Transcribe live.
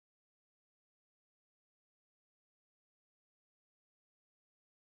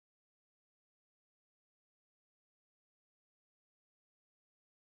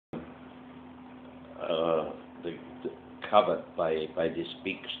covered by these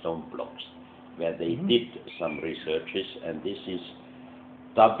big stone blocks, where they did some researches, and this is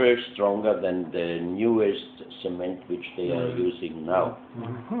double stronger than the newest cement which they are using now.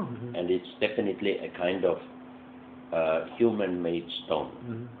 And it's definitely a kind of human-made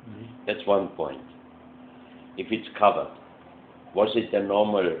stone. That's one point. If it's covered, was it a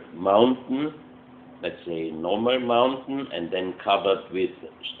normal mountain, let's say normal mountain, and then covered with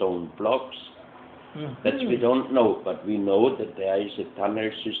stone blocks? That we don't know, but we know that there is a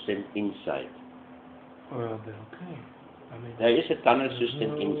tunnel system inside. Okay. I mean, there is a tunnel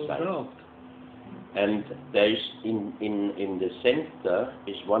system inside. And there is in the center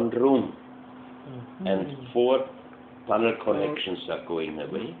is one room, and 4 tunnel connections are going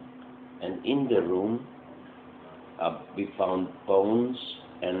away. And in the room we found bones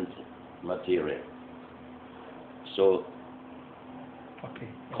and material. So,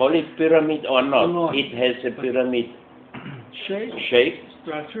 call it pyramid or not, it has a pyramid shape.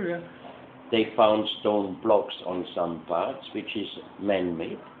 Structure, yeah. They found stone blocks on some parts, which is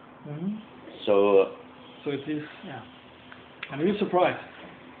man-made. So it is, yeah. I'm really surprised.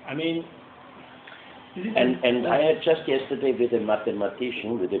 I mean, and I had just yesterday with a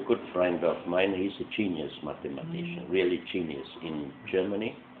mathematician, with a good friend of mine. He's a genius mathematician, really genius in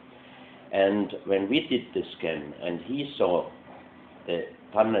Germany. And when we did the scan and he saw the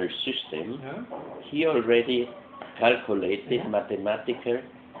tunnel system, he already calculated mathematically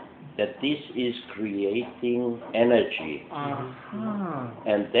that this is creating energy,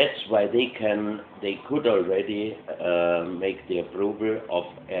 and that's why they could already make the approval of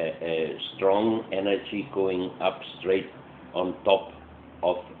a strong energy going up straight on top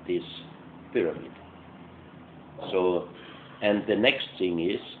of this pyramid. So, and the next thing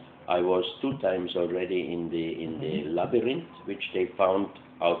is, I was 2 times already in the labyrinth, which they found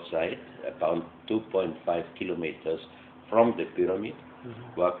outside, about 2.5 kilometers from the pyramid.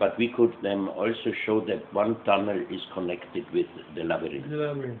 But we could then also show that one tunnel is connected with the labyrinth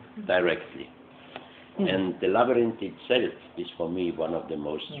directly. And the labyrinth itself is for me one of the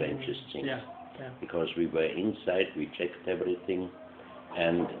most strangest things. Because we were inside, we checked everything,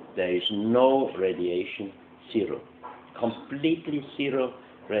 and there is no radiation, zero. Completely zero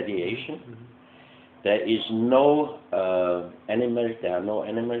radiation. There is no animals, there are no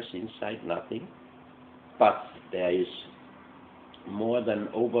animals inside, nothing. But there is more than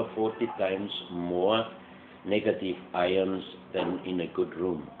over 40 times more negative ions than in a good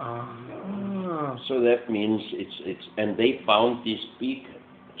room. So that means it's and they found these big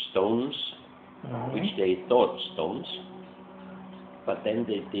stones, which they thought stones, but then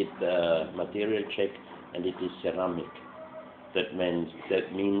they did material check, and it is ceramic. That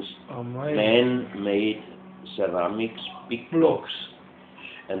means man-made ceramics, big blocks,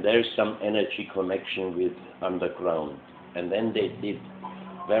 and there is some energy connection with underground. And then they did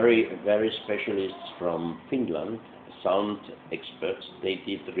very specialists from Finland, sound experts. They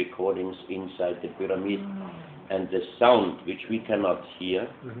did recordings inside the pyramid, and the sound, which we cannot hear,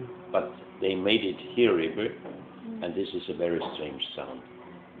 but they made it hearable, and this is a very strange sound,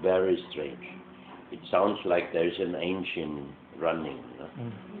 very strange. It sounds like there is an engine running,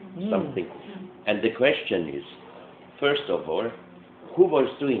 something. And the question is, first of all, who was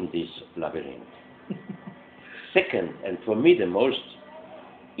doing this labyrinth? Second, and for me the most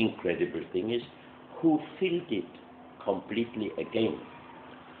incredible thing is, who filled it completely again?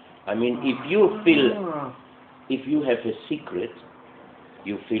 I mean, if you have a secret,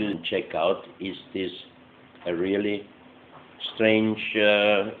 you feel and check out, is this a really strange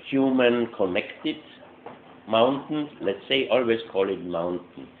human connected mountain? Let's say, always call it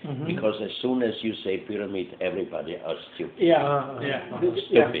mountain, because as soon as you say pyramid, everybody are stupid.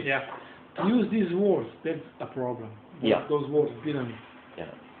 Stupid. Use these words, that's a problem. Those words, pyramid.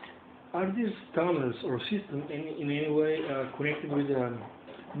 Are these tunnels or systems in any way connected with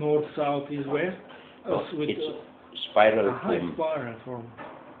north, south, east, west? It's spiral form.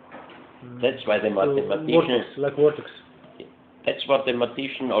 That's why the mathematician... Like vortex. That's what the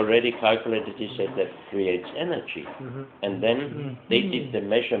mathematician already calculated. He said that creates energy. And then they did the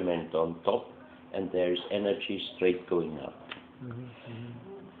measurement on top, and there is energy straight going up.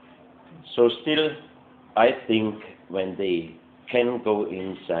 So still, I think when they can go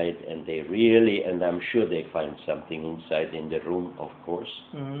inside and they really, and I'm sure they find something inside in the room, of course,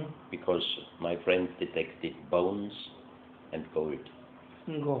 because my friend detected bones and gold.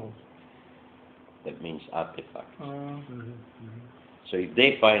 Gold. That means artifacts. So if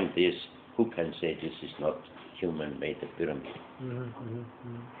they find this, who can say this is not human-made pyramid?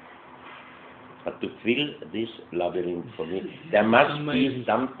 But to fill this labyrinth for me, there must be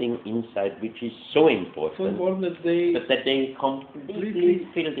something inside which is so important, that they completely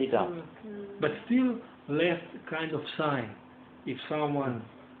filled it up. But still left kind of sign. If someone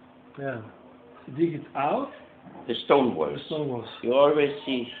dig it out, the stone walls. You always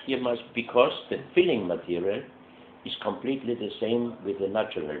see here because the filling material is completely the same with the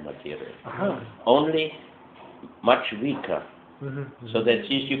natural material. Only much weaker. So that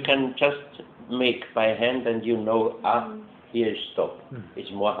is, you can just make by hand and you know, here is stop.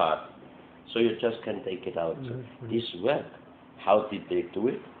 It's more hard. So you just can take it out. So this work, how did they do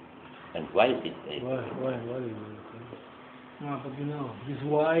it? And why did they do it? Why did they do it? No, but you know, this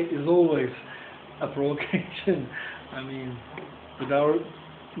why is always a provocation. I mean, with our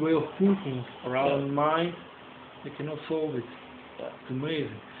way of thinking, or our mind, we cannot solve it. It's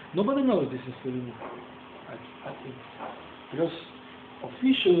amazing. Nobody knows this is filling. I think. Because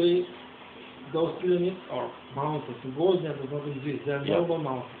officially, those pyramids are mountains. In Bosnia does not exist. They are normal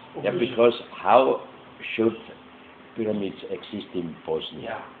mountains. Yeah, because how should pyramids exist in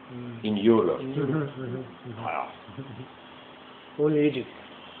Bosnia? In Europe? Only Egypt.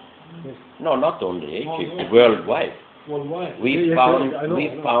 Yes. No, not only Egypt. Worldwide. We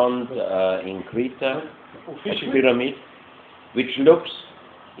found in Crete a pyramid which looks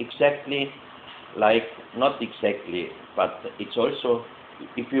exactly like, not exactly, but it's also,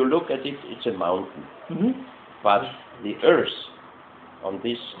 if you look at it, it's a mountain. But the earth on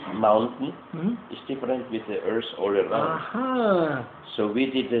this mountain is different with the earth all around. So we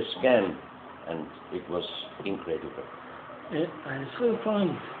did a scan and it was incredible. It's so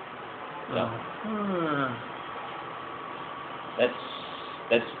fun.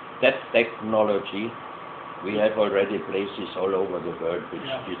 That technology. We have already places all over the world which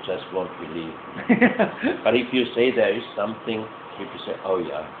you just won't believe. But if you say there is something, people say, oh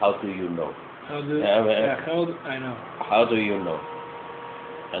yeah, how do you know? I know. How do you know?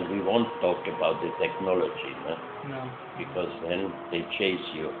 And we won't talk about the technology, no? Because then they chase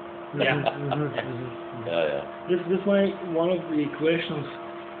you. That's why one of the questions,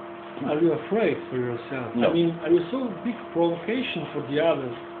 are you afraid for yourself? No. I mean, are you so big provocation for the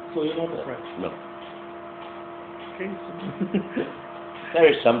others, so you're not afraid? No. Okay. There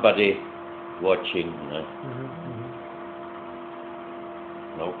is somebody watching.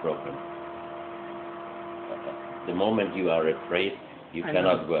 No problem. The moment you are afraid, you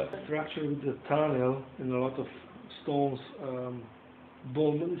cannot work. Structure with the tunnel and a lot of stones,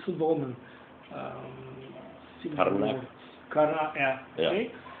 dolmen. Karnak.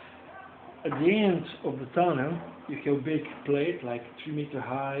 Okay. At the end of the tunnel, you have a big plate, like 3 meters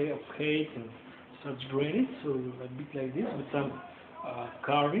high, of height and such granite, so a bit like this, with some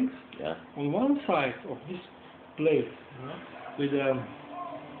carvings. On one side of this plate, with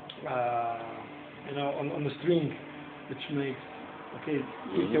on the string, which makes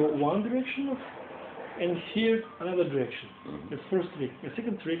you have one direction and here another direction. That's first trick. The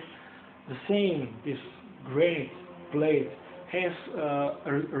second trick, this granite plate has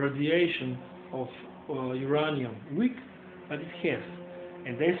a radiation of uranium, weak, but it has.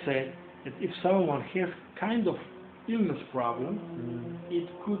 And they said that if someone has kind of illness problem, it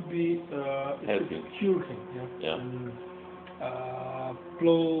could be it could cure him.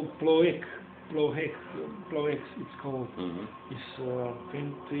 Ploex, it's called. It's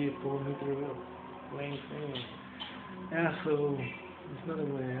 24 meter length. So it's not a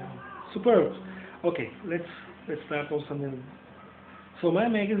way. Superb. Okay, let's start on something. So my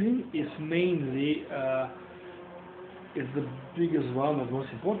magazine is mainly is the biggest one, the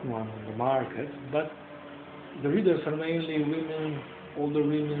most important one on the market, but the readers are mainly women, older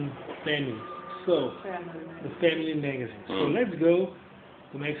women, families. So the family magazine. So let's go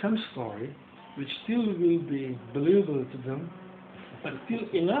to make some story which still will be believable to them, but still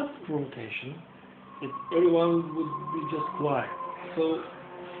enough provocation that everyone would be just quiet. So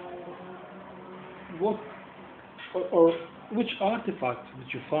what or which artifact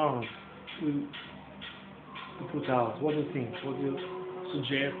that you found will to put out? What do you think? What do you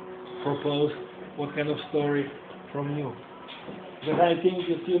suggest, propose? What kind of story from you? Because I think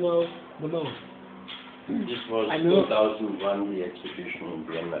that you know the most. This was 2001, the exhibition in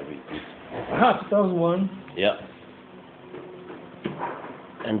Vienna we did. 2001? Yeah.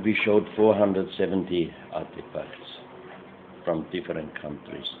 And we showed 470 artifacts from different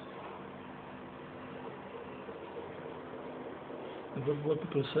countries. And what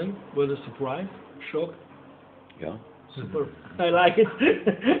people say? Were they surprised? Shocked? Yeah. Super. I like it.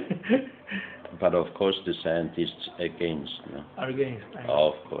 But of course the scientists against. No? Are against.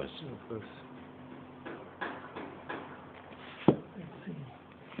 Of course. Of course.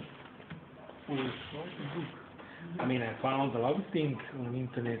 who is writing a book. I mean, I found a lot of things on the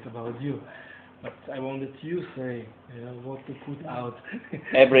internet about you, but I wanted you say what to put out.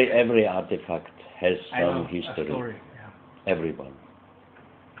 every artifact has I some know, history. A story. Yeah. Everyone.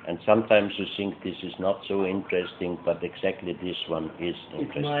 And sometimes you think this is not so interesting, but exactly this one is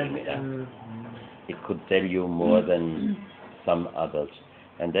interesting. It could tell you more than some others.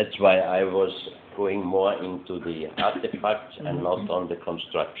 And that's why I was going more into the artifacts and not on the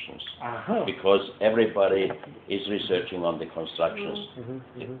constructions. Because everybody is researching on the constructions.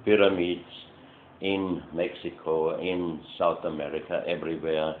 The pyramids in Mexico, in South America,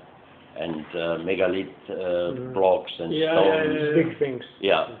 everywhere, and megalith blocks and stones. Big things.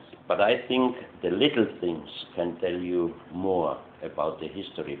 Yeah, but I think the little things can tell you more about the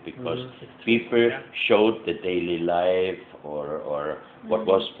history, because people showed the daily life or what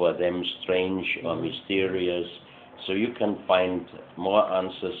was for them strange or mysterious. So you can find more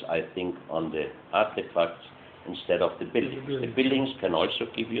answers, I think, on the artifacts instead of the buildings. The buildings can also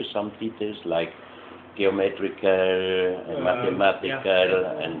give you some details like geometrical, mathematical,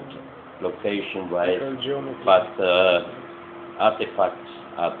 and location-wise, but artifacts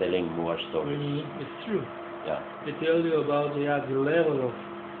are telling more stories. It's true. Yeah. They tell you about the level of...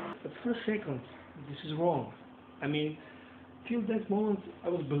 But for a second, this is wrong. I mean, till that moment I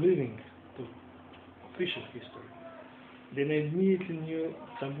was believing to official history. Then I immediately knew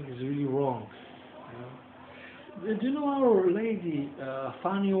something is really wrong. Do you know our lady,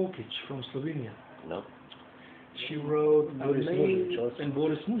 Fani Okic from Slovenia? No. She wrote and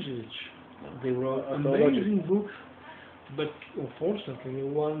Boris Mužević. They wrote amazing books, but unfortunately no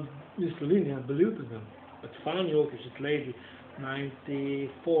one in Slovenia believed in them. But Fani Okic, this lady,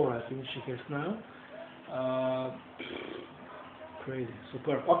 94 I think she has now. Crazy,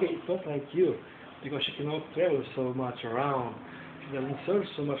 superb. Okay, it's not like you, because she cannot travel so much around. She doesn't search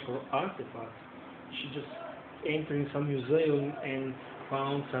so much for artifacts. She just entered in some museum and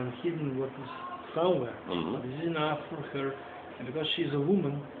found some hidden what is somewhere. This is enough for her, and because she's a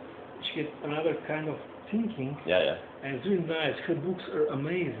woman, she gets another kind of thinking. And it's really nice. Her books are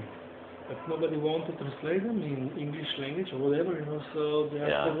amazing, but nobody wanted to translate them in English language or whatever, so they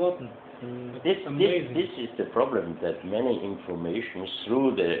are forgotten. This is the problem, that many informations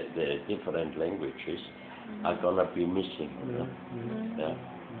through the different languages are gonna be missing.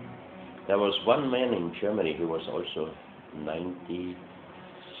 There was one man in Germany who was also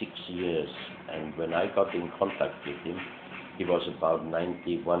 96 years, and when I got in contact with him, he was about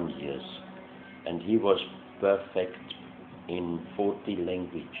 91 years, and he was perfect in 40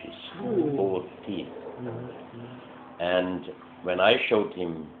 languages. 40. And when I showed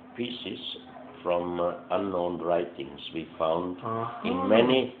him pieces from unknown writings we found in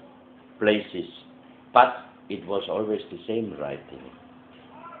many places, but it was always the same writing.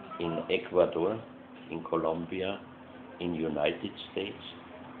 In Ecuador, in Colombia, in United States,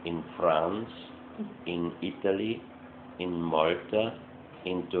 in France, in Italy, in Malta,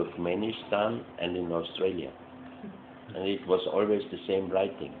 in Turkmenistan, and in Australia. And it was always the same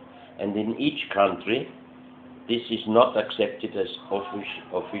writing. And in each country, this is not accepted as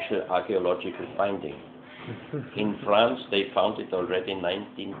official archaeological finding. In France, they found it already in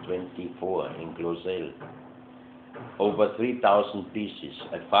 1924 in Glosel. Over 3,000 pieces,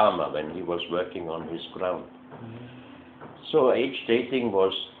 a farmer when he was working on his ground. So age dating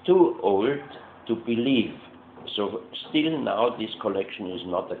was too old to believe. So still now this collection is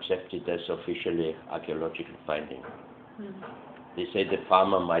not accepted as officially archaeological finding. They say the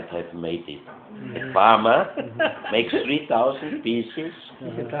farmer might have made it. The farmer makes 3,000 pieces,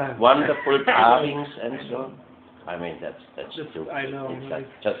 wonderful carvings and so on. I mean, that's stupid. I know.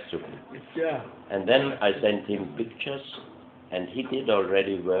 It's just stupid. And then I sent him pictures, and he did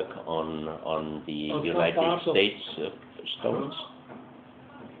already work on the United States stones,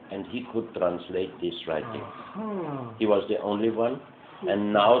 and he could translate this writing. He was the only one.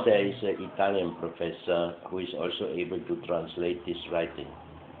 And now there is an Italian professor who is also able to translate this writing.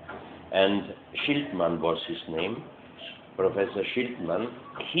 And Schildmann was his name, Professor Schildmann.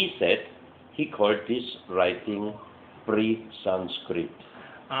 He said he called this writing pre-Sanskrit,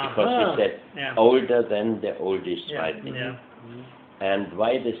 because he said older than the oldest writing. And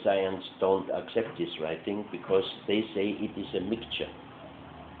why the science don't accept this writing? Because they say it is a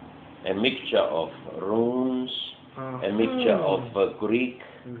mixture of runes, a mixture of Greek.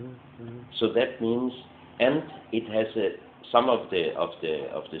 So that means, and it has some of the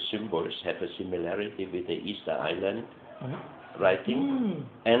symbols have a similarity with the Easter Island writing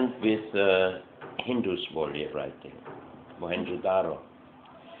and with Hindus Valley writing, Mohenjo-daro.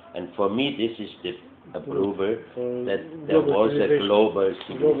 And for me, this is the approval that there was a global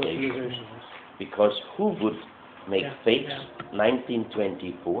civilization. Because who would make fakes?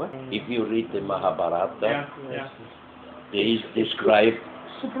 1924. If you read the Mahabharata, they is described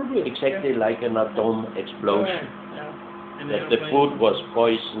exactly like an atom explosion. That the food was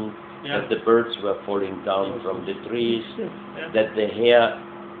poisoned, that the birds were falling down from the trees, that the hair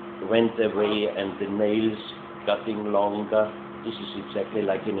went away and the nails getting longer. This is exactly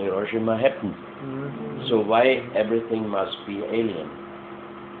like in Hiroshima happened. So why everything must be alien?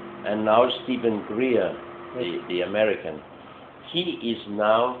 And now Stephen Greer, the American, he is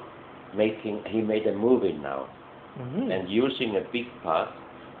now he made a movie now, and using a big part,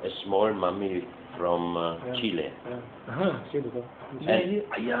 a small mummy from Chile. And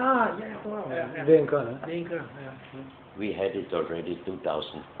we had it already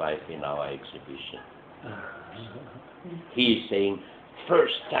 2005 in our exhibition. He is saying,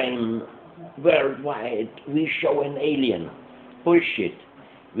 first time worldwide we show an alien. Bullshit.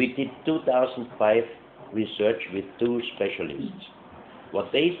 We did 2005 research with 2 specialists.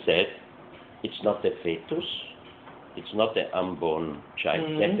 What they said, it's not a fetus, it's not an unborn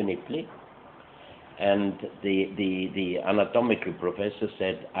child, definitely. And the anatomical professor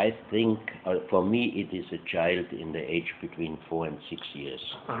said, I think, for me, it is a child in the age between 4 and 6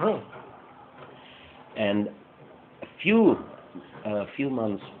 years. And a few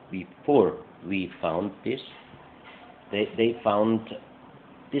months before we found this, they found,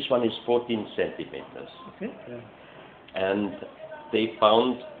 this one is 14 centimeters. And they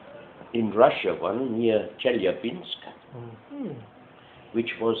found in Russia one near Chelyabinsk, which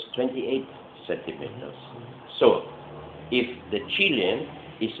was 28 centimeters. So, if the Chilean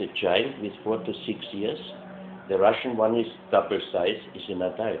is a child with 4 to 6 years, the Russian one is double size, is an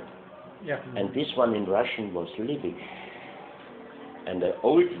adult. And this one in Russian was living. And the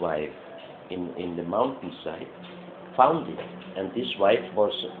old wife in the mountainside found it. And this wife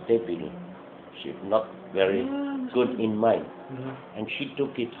was debil. She was not very good in mind. And she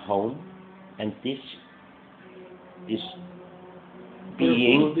took it home, and this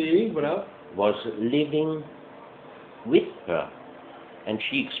being was living with her. And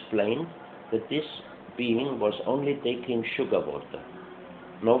she explained that this being was only taking sugar water,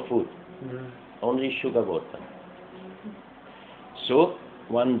 no food, only sugar water. So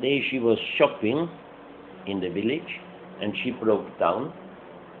one day she was shopping in the village, and she broke down,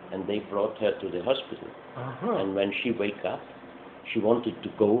 and they brought her to the hospital. And when she woke up, she wanted to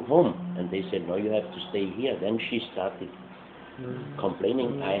go home, and they said, no, you have to stay here. Then she started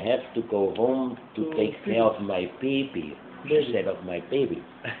complaining, I have to go home to take care of my baby. She said, of my baby.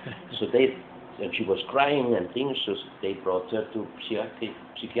 So and she was crying and things, so they brought her to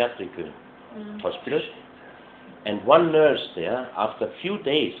psychiatric hospital. And one nurse there, after a few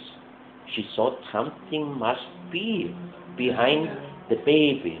days, she thought something must be behind the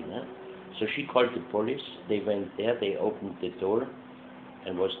baby. So she called the police. They went there, they opened the door,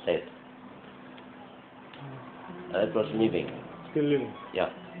 and was dead. It was living. Still living? Yeah.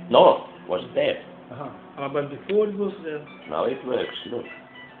 No, was dead. But before it was dead. Now it works, look.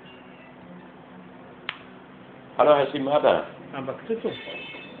 Hallo, Herr Simada. Ampak to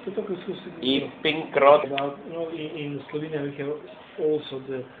Ich bin gerade... About, in Slovenia we have also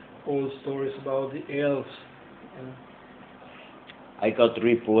the old stories about the elves. I got a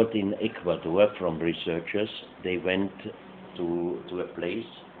report in Ecuador from researchers. They went to a place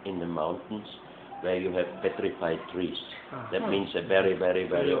in the mountains where you have petrified trees. That means a very, very,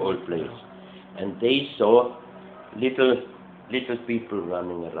 very old place. And they saw little people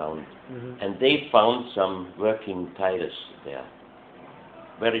running around. And they found some working tiles there.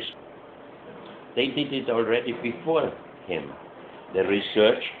 They did it already before him, the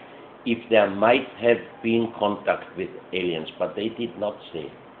research, if there might have been contact with aliens, but they did not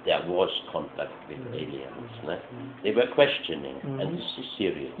say there was contact with aliens. They were questioning, and this is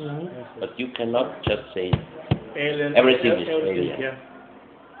serious. But you cannot just say everything is alien.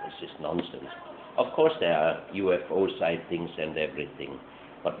 This is nonsense. Of course there are UFO sightings and everything,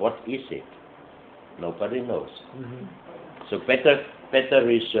 but what is it? Nobody knows. So better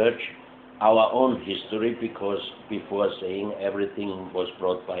research our own history, because before saying everything was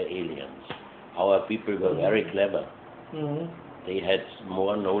brought by aliens, our people were very clever. They had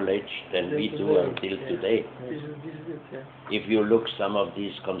more knowledge than we do until today. If you look some of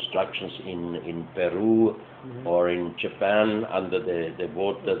these constructions in Peru or in Japan under the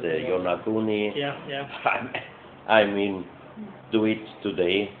water, the Yonaguni, I mean, do it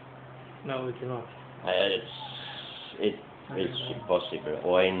today. No, we cannot. It's impossible.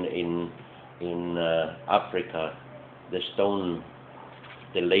 Or in Africa,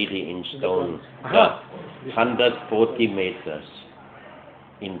 the lady in stone, 140 meters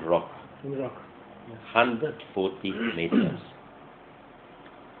in rock. 140 meters.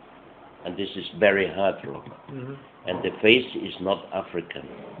 And this is very hard rock. And the face is not African.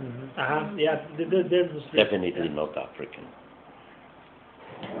 Yeah, Definitely not African.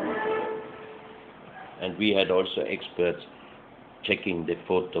 And we had also experts checking the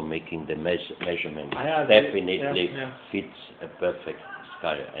photo, making the measurement. Definitely fits a perfect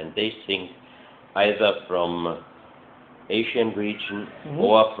skull. And they think either from Asian region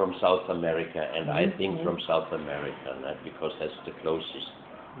or from South America, and I think from South America, because that's the closest.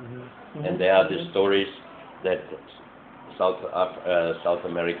 And there are the stories that South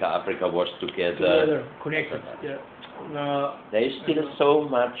America, Africa was together connected. There is still so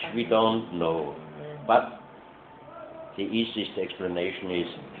much we don't know, but the easiest explanation is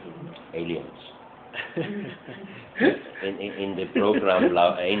aliens. in the program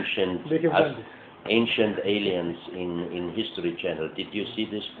Ancient Aliens in History Channel. Did you see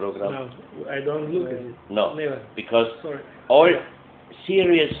this program? No, I don't look at it. No, never. Because all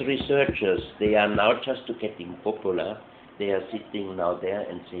serious researchers, they are now just getting popular. They are sitting now there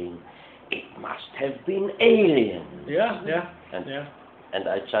and saying, it must have been aliens. And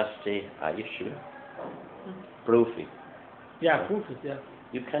I just say, are you sure? Prove it. Prove it,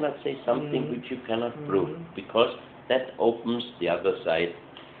 You cannot say something which you cannot prove, because that opens the other side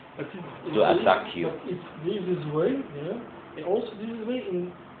to attack you. But this is way, and also this is way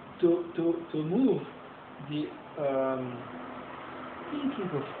to move the thinking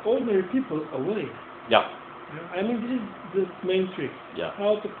of ordinary people away. I mean, this is the main trick.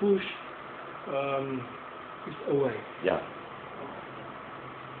 How to push it away.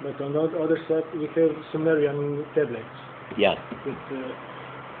 But on the other side, we have Sumerian tablets. With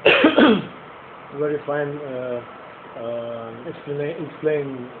very fine explain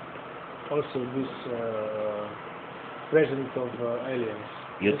also this presence of aliens.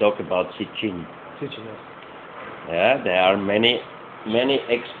 You talk about Sitchin. Sitchin, Yeah, there are many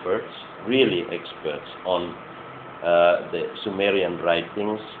experts, really experts on the Sumerian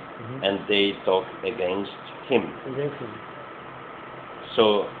writings, and they talk against him.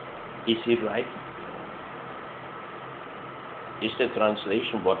 So, is he right? Is the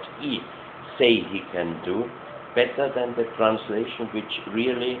translation what he say he can do better than the translation which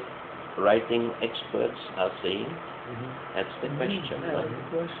really writing experts are saying? That's the question.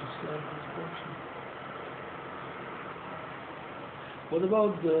 What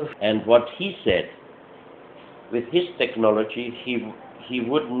about the... And what he said, with his technology, he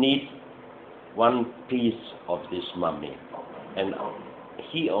would need one piece of this mummy. And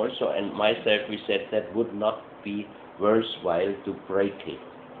he also and myself, we said that would not be worthwhile to break it,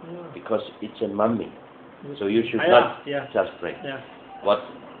 because it's a mummy. So you should not just break it. What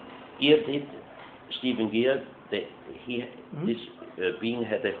Gear did, Stephen Gear, this being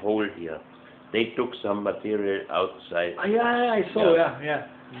had a hole here. They took some material outside. I saw,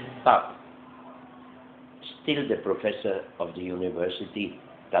 But still the professor of the university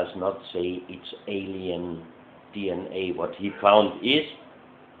does not say it's alien DNA. What he found is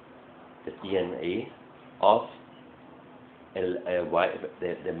the DNA of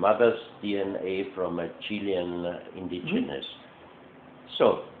the mother's DNA from a Chilean indigenous.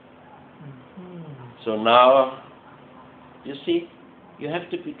 So now, you see, you have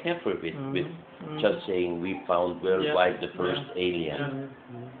to be careful with just saying we found worldwide the first alien.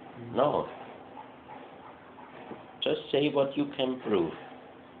 No. Just say what you can prove.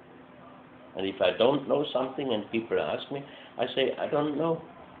 And if I don't know something and people ask me, I say, I don't know.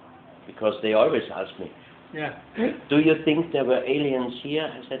 Because they always ask me, do you think there were aliens here?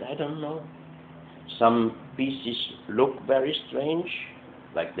 I said, I don't know. Some pieces look very strange,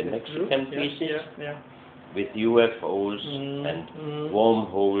 like the Mexican pieces, with UFOs and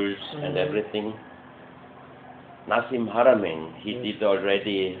wormholes and everything. Nassim Haramein, he did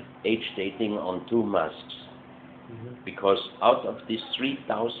already age dating on 2 masks. Because out of these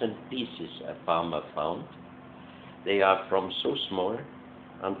 3,000 pieces a farmer found, they are from so small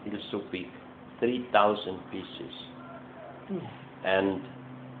until so big. 3,000 pieces. And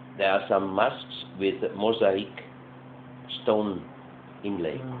there are some masks with mosaic stone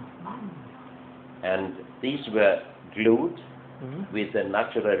inlay. And these were glued with a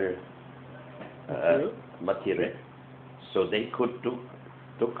natural material. So they could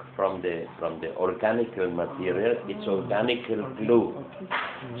took from the organic material, it's organic glue.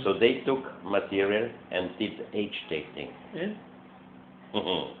 So they took material and did age dating.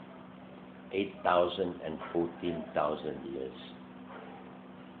 8,000 and 14,000 years.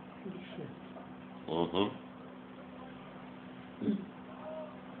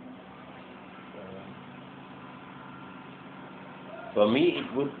 For me,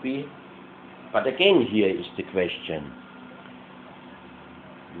 it would be But again, here is the question.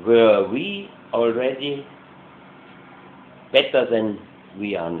 Were we already better than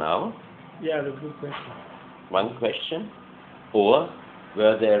we are now? Yeah, that's a good question. One question. Or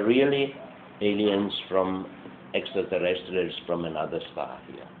were there really aliens from extraterrestrials from another star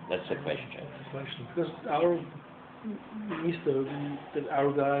here? That's the question. That's the question. Because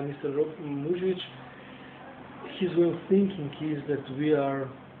our guy, Mr. Mujic, his way of thinking is that we are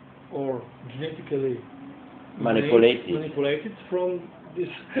or genetically manipulated from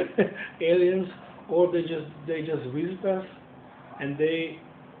these aliens, or they just visit us and they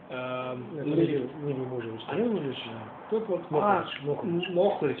live. I don't know.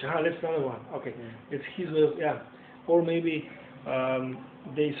 Mohoric. That's another one. Okay, it's his way of, yeah. Or maybe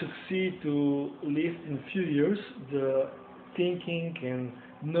they succeed to lift in few years the thinking and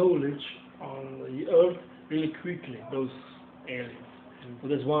knowledge on the earth really quickly, those aliens. So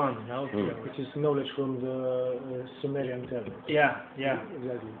there's one, you know, which is knowledge from the Sumerian tablets. Yeah.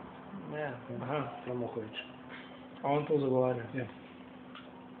 Exactly. Yeah. From Mohoric. On to the water. Yeah.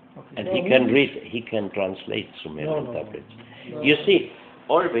 Okay. And he can read, he can translate Sumerian tablets. No. You see,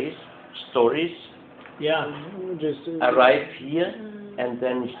 always stories arrive here, and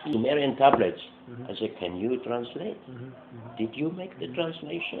then Sumerian tablets. I say, can you translate? Did you make the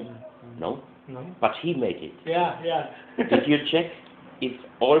translation? No. But he made it. Yeah. Did you check if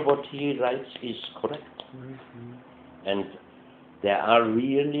all what he writes is correct? And there are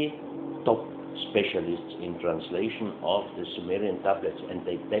really top specialists in translation of the Sumerian tablets, and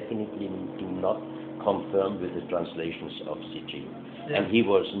they definitely do not confirm with the translations of CG. And he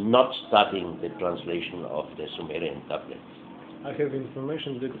was not studying the translation of the Sumerian tablets. I have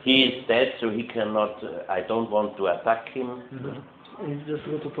information that he is dead, so he cannot. I don't want to attack him. He's just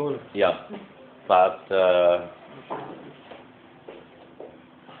go to toilet. Yeah, but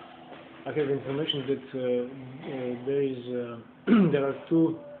I have information that there are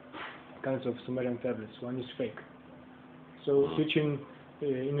two kinds of Sumerian tablets. One is fake. So Hitchin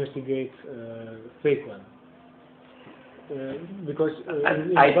investigate fake one. Because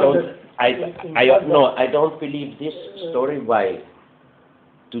I don't believe this story. Why?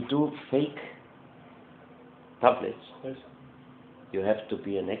 To do fake tablets, you have to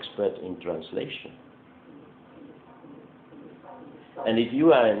be an expert in translation. And if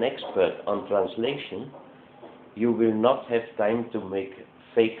you are an expert on translation, you will not have time to make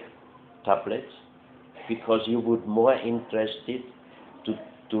fake tablets, because you would more interested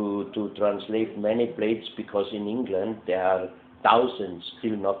to translate many plates, because in England there are thousands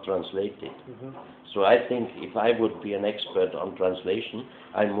still not translated. So I think if I would be an expert on translation,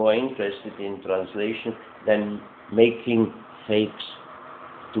 I'm more interested in translation than making fakes.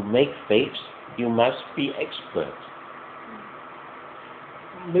 To make fakes, you must be expert.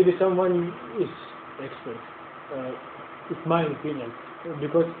 Maybe someone is expert. It's my opinion,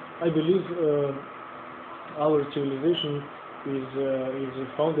 because I believe our civilization is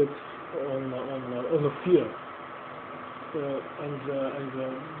founded on a fear, and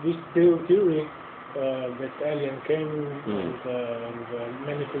this theory that alien came and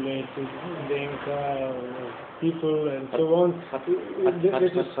manipulated the Inca people and so on. But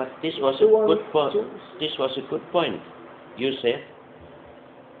this was a good point. This was a good point. You said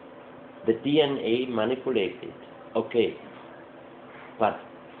the DNA manipulated. Okay, but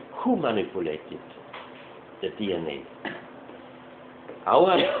who manipulated the DNA?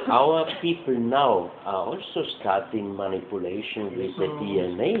 Our people now are also starting manipulation with the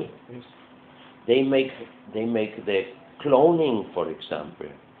DNA. They make the cloning, for example,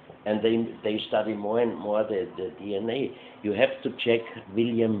 and they study more and more the DNA. You have to check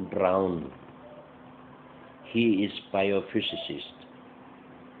William Brown. He is biophysicist,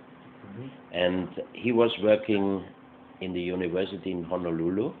 and he was working in the university in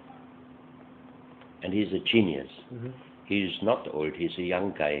Honolulu, and he's a genius. He's not old, he's a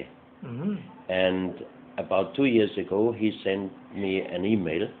young guy. And about 2 years ago, he sent me an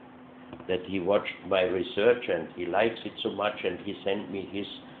email that he watched my research and he likes it so much, and he sent me his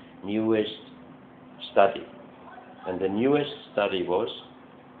newest study. And the newest study was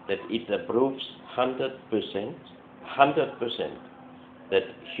that it approves 100% that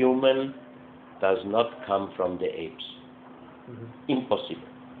human does not come from the apes. Impossible.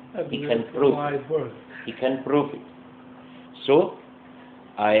 He can prove it. He can prove it. So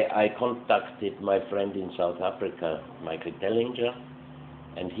I contacted my friend in South Africa, Michael Dellinger,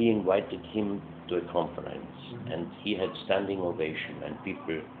 and he invited him to a conference, and he had standing ovation, and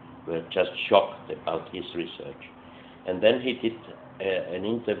people were just shocked about his research. And then he did an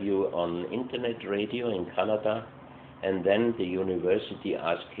interview on internet radio in Canada, and then the university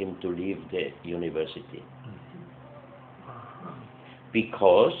asked him to leave the university.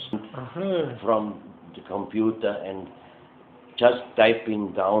 Because from the computer and just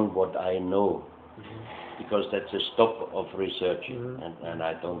typing down what I know, because that's a stop of researching, and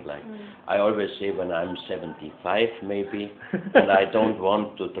I don't like. I always say when I'm 75 maybe, and I don't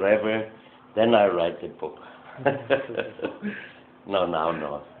want to travel, then I write a book.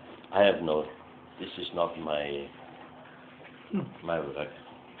 No. I have no. This is not my work.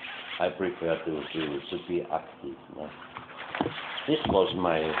 I prefer to be active. No? This was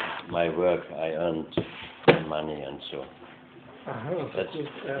my work. I earned money and so. That's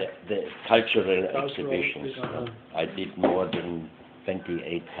the cultural exhibitions. I did more than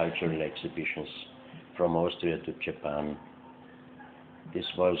 28 cultural exhibitions from Austria to Japan. This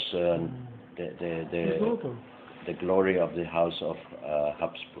was the glory of the House of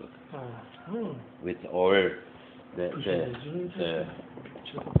Habsburg, with all the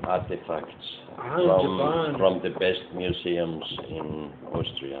artifacts from the best museums in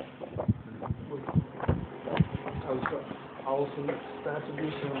Austria.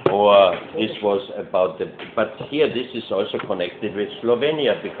 Or this was about but here this is also connected with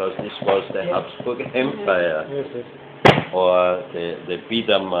Slovenia, because this was the Habsburg Empire, or the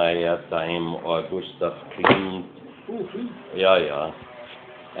Biedermeier time, or Gustav Klimt,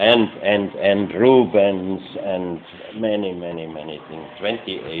 and Rubens, and many things,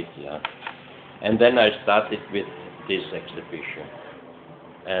 28, and then I started with this exhibition,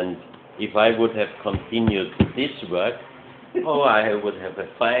 and if I would have continued this work, I would have a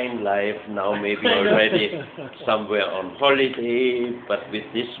fine life now, maybe already somewhere on holiday, but with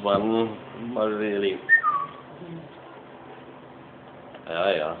this one, really.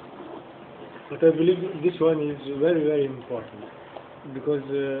 But I believe this one is very important, because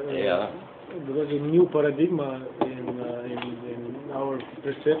because a new paradigm in our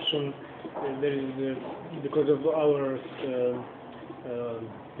perception, there is because of our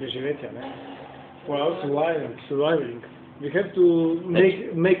for our surviving. We have to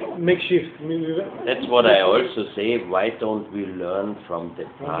make shift. That's what I also say. Why don't we learn from the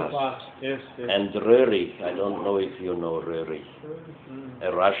past? Yes. And Röhrig, I don't know if you know Röhrig,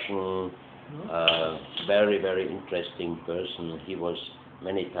 a Russian, very interesting person. He was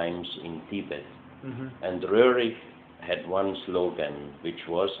many times in Tibet. And Röhrig had one slogan, which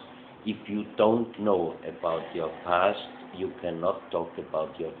was, if you don't know about your past, you cannot talk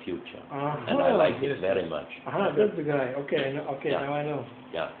about your future. And I like it very much. That's the guy. Okay, now I know.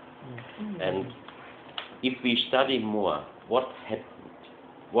 Yeah. And if we study more, what happened?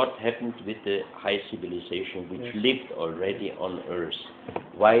 What happened with the high civilization which lived already on Earth?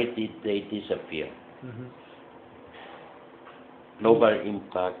 Why did they disappear? Global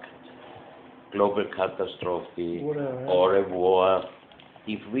impact, global catastrophe, or a war.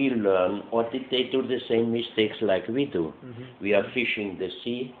 If we learn, or did they do the same mistakes like we do? We are fishing the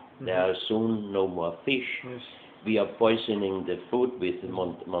sea, there are soon no more fish. We are poisoning the food with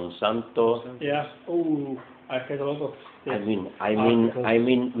Monsanto. Yeah. Oh, I've had a lot of. I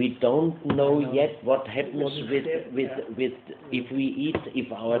mean, we don't know yet what happens with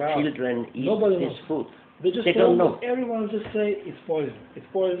if our children eat this food. They don't know. Everyone just say it's poison. It's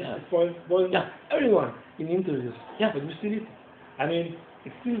poison. It's poison. Yeah. Everyone in interviews. Yeah. But we still eat. I mean,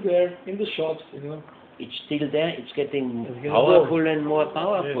 it's still there in the shops, It's still there. It's getting powerful and more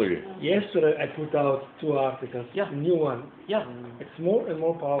powerful. Yes. Yesterday I put out 2 articles. A new one. Yeah. It's more and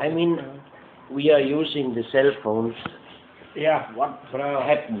more powerful. I mean, we are using the cell phones. Yeah. What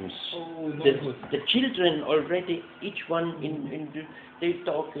happens? The children already, each one they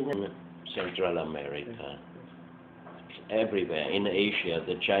talk in Central America, everywhere in Asia.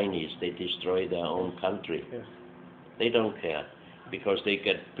 The Chinese, they destroy their own country. Yes. They don't care, because they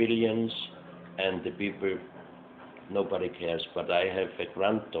get billions, and the people, nobody cares. But I have a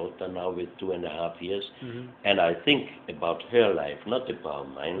granddaughter now with 2.5 years, and I think about her life, not about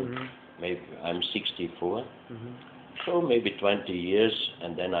mine. Maybe I'm 64, so maybe 20 years,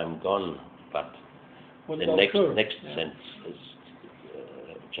 and then I'm gone. But the next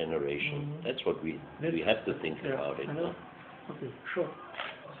generation, that's what we have to think about it. No? Okay, sure,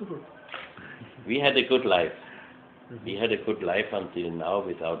 super. We had a good life. We had a good life until now,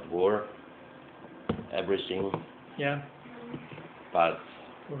 without war, everything. Yeah. But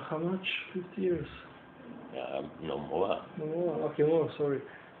for how much? 50 years? No more. No more. Okay, more. Sorry.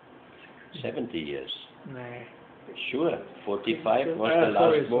 70 years. Nah. Sure. 45 was the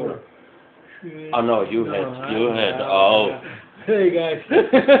last war. Sorry. Oh no, you had. Oh. Hey guys.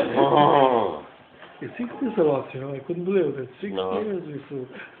 Oh. It's 6 years a lot, I couldn't believe it. 6 years before.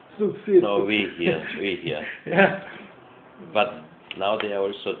 No, we here. Yeah. But now they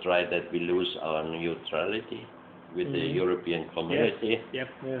also try that we lose our neutrality with the European community. Yes. Yep.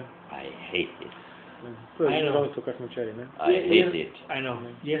 Yeah. I hate it. I know. I hate it. I know.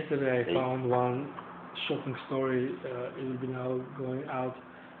 Yesterday I found one shocking story. It will be now going out.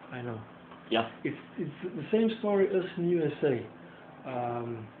 I know. Yeah. It's the same story as in USA.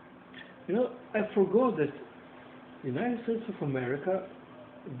 You know, I forgot that the United States of America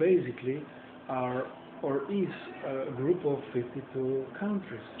basically are or is a group of 52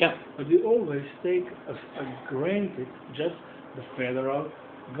 countries. Yeah. But we always take as granted just the federal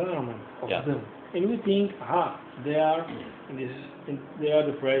government of them. And we think, they are they are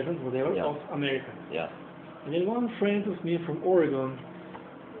the president, whatever, of America. Yeah. And then one friend of me from Oregon,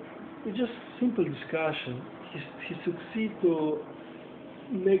 with just simple discussion, he succeeded to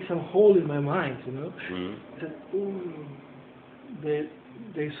make some hole in my mind, you know. He said,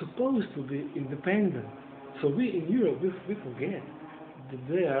 they're supposed to be independent. So we in Europe, we forget that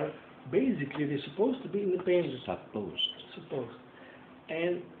they are, basically, they're supposed to be independent. Supposed.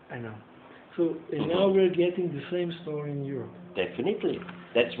 And I know. So and now we're getting the same story in Europe. Definitely.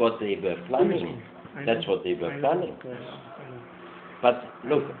 That's what they were planning. That's what they were planning. But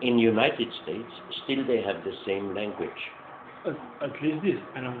look, in United States, still they have the same language. At least this,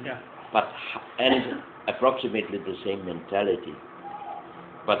 I know, yeah. But, and approximately the same mentality.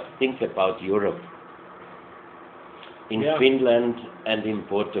 But think about Europe. In Finland and in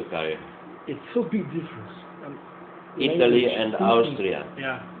Portugal. It's so big difference. Italy and Austria.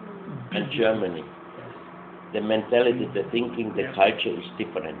 Yeah. And Germany. The mentality, the thinking, the culture is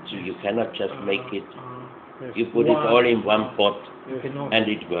different. So you cannot just make it, you put it all in one pot and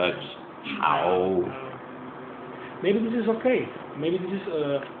it works. How? Maybe this is okay. Maybe this is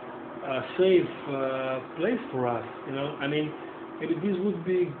a safe place for us, you know. I mean, maybe this would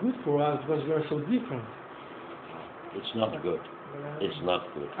be good for us because we are so different. It's not good. It's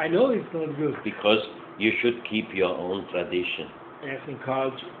not good. I know it's not good. Because you should keep your own tradition. Yes, and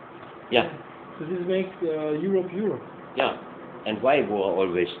culture. Yeah. So this makes Europe Europe. Yeah. And why war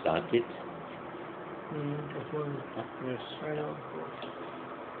always started? Yes, I know.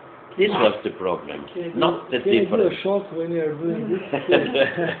 This was the problem, not the difference. Can you do a shot when you are doing this?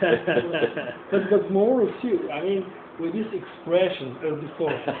 but more of you, I mean, with this expression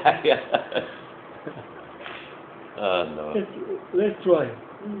before. No. Let's try.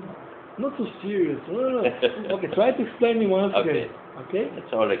 Not so serious. No. Okay, try to explain me once again. Okay?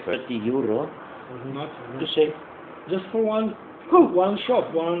 That's all I could. €30. Not. To say. Just for one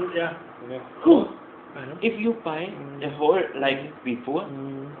shot, If you buy the whole like before,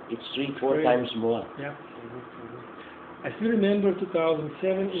 it's 3-4 times more. Yeah. I still remember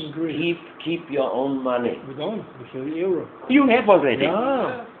 2007 in Greece. Keep your own money. We don't. We have euro. You have already.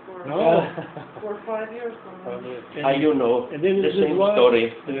 No. No. For 5 years. You know and then the same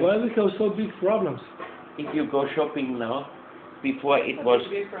story. Why we have so big problems? If you go shopping now, before it was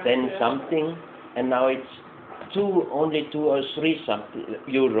 10 something, and now it's only 2 or 3 something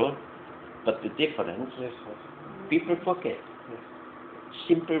euro. But the difference, people forget.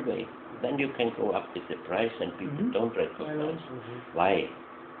 Simple way. Then you can go up with the price and people don't recognize. Why?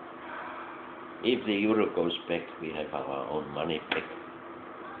 If the euro goes back, we have our own money back.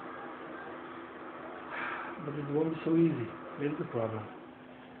 But it won't be so easy. That's the problem.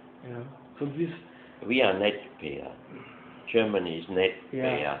 You know? So this. We are net payer. Germany is net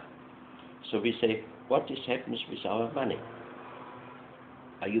payer. So we say, what happens with our money?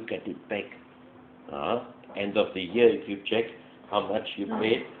 You get it back. End of the year, if you check how much you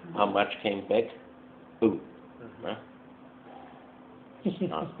paid, how much came back, boom. No.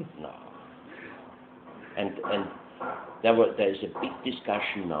 And there is a big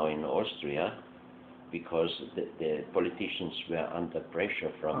discussion now in Austria because the politicians were under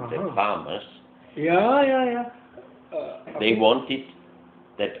pressure from the farmers. They wanted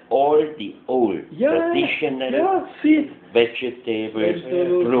that all the old traditional vegetables,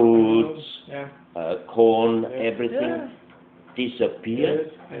 fruits, corn, everything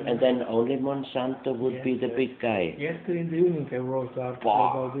disappear, and then only Monsanto would be the big guy. Yesterday in the evening I wrote an article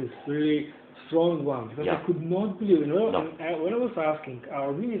about this, really strong one, because I could not believe, you know, and when I was asking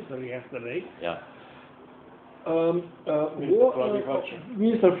our minister yesterday,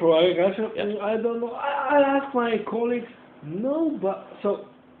 Minister for Agriculture, I don't know, I asked my colleagues, no, but, so,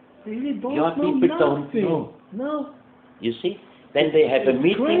 they really don't Your know people nothing. don't know. No. You see? Then they have a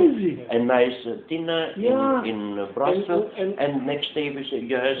meeting, crazy. a nice dinner in Brussels, and next day we say,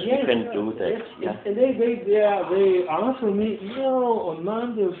 yes, we can do that. And they answer me, no, on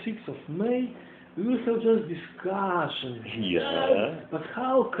Monday, 6th of May, we will have just discussion. Yeah. But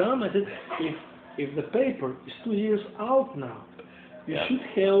how come? I said, if if the paper is 2 years out now, you're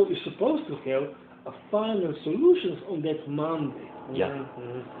supposed to have a final solutions on that Monday. Yeah.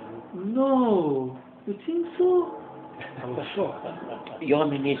 No, you think so? I was shocked. Your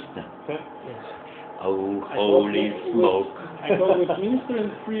minister. Yes. Oh, holy smoke. I called with minister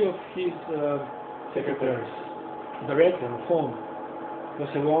and 3 of his secretaries, directly on the phone,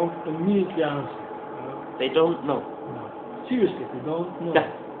 because I want a immediate answer. They don't know. No. Seriously, they don't know.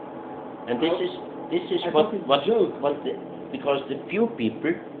 Yeah. And this is because the few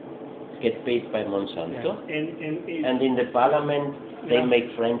people get paid by Monsanto, and in the parliament they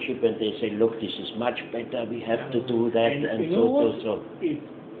make friendship and they say, look, this is much better, we have to do that, and so.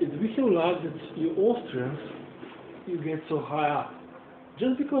 It's really luck that you Austrians, you get so high up.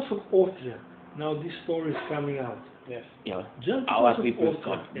 Just because of Austria, now this story is coming out. Yes. Yeah. Just our people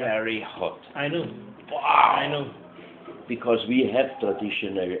got very hot. I know. Wow. I know. Because we have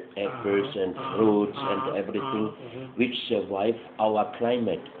traditional apples and fruits and everything which survive our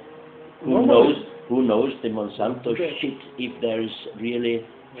climate. Who knows the Monsanto shit if there is really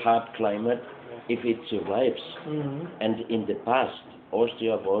hard climate, if it survives. And in the past,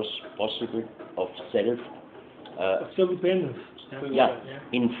 Austria was possible of self-dependence.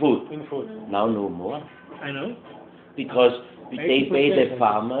 In food. Now no more. I know. Because they pay the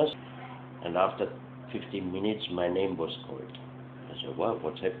farmers, and after 15 minutes my name was called. I said, wow,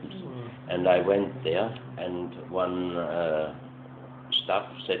 what's happened? And I went there, and one staff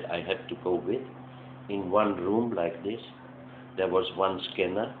said I had to go with. In one room like this, there was one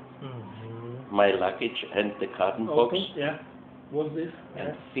scanner, my luggage and the carton box. What's this?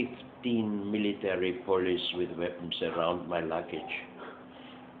 And 15 military police with weapons around my luggage.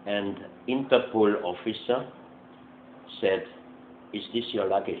 And Interpol officer said, is this your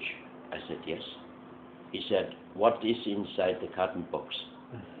luggage? I said, yes. He said, what is inside the carton box?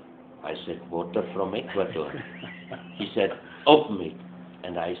 I said, water from Ecuador. He said, open it.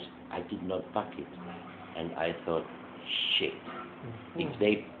 And I did not pack it. And I thought, shit,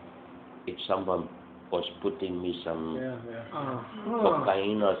 if someone was putting me some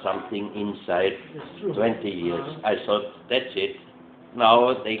cocaine or something inside 20 years, I thought, that's it.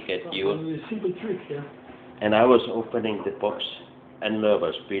 Now they get you. Simple trick, And I was opening the box and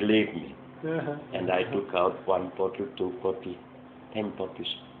nervous, believe me. And I took out 1 bottle, 2 bottles, 10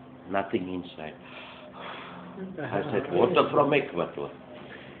 bottles, nothing inside. I said, water from Ecuador.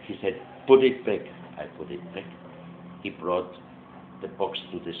 He said, put it back. I put it back. He brought the box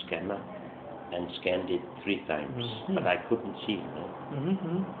to the scanner and scanned it 3 times, but I couldn't see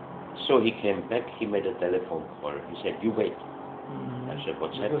him. So he came back, he made a telephone call. He said, you wait. I said,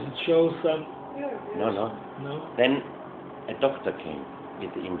 what's happening? Because it shows some... No. Then a doctor came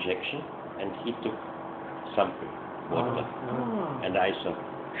with the injection, and he took sample water. And I said,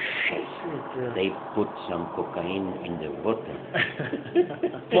 shit, they put some cocaine in the water.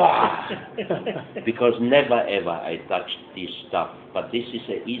 Because never ever I touched this stuff. But this is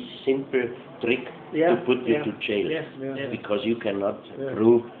a simple trick to put you to jail. Because you cannot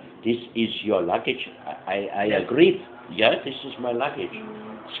prove this is your luggage. I agreed. Yeah, this is my luggage.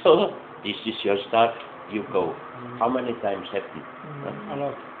 So this is your stuff. You go. How many times happened? A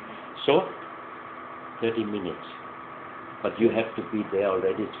lot. So 30 minutes. But you have to be there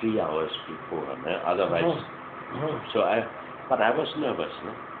already 3 hours before, otherwise. But I was nervous.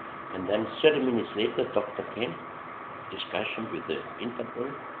 And then 30 minutes later, doctor came, discussion with the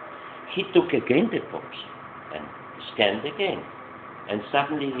Interpol. He took again the box and scanned again. And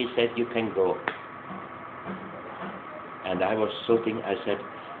suddenly he said, you can go. And I was sitting, I said,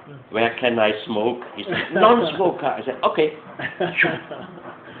 where can I smoke? He said, non-smoker. I said, okay.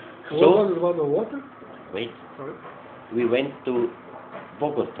 So, what was about the water? Wait. Sorry. We went to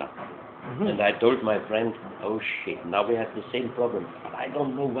Bogota. And I told my friend, oh shit, now we have the same problem. But I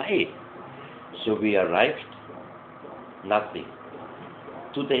don't know why. So we arrived, nothing.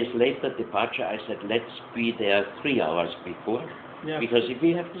 2 days later, departure, I said, let's be there 3 hours before. Because if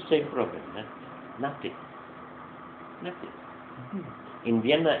we have the same problem, nothing. In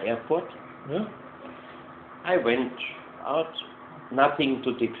Vienna airport, I went out, nothing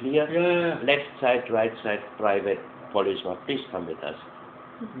to declare. Left side, right side, private policeman, please come with us.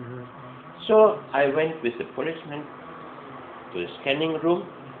 So I went with the policeman to the scanning room,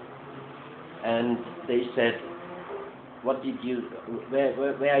 and they said,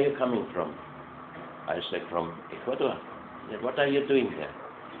 where are you coming from? I said, from Ecuador. They said, what are you doing there?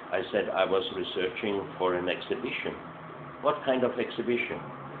 I said, I was researching for an exhibition. What kind of exhibition?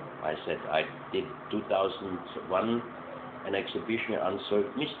 I said, I did 2001 an exhibition,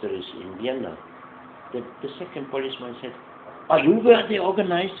 Unsolved Mysteries in Vienna. The second policeman said, you were the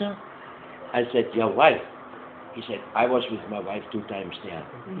organizer? I said, your wife? He said, I was with my wife 2 times there.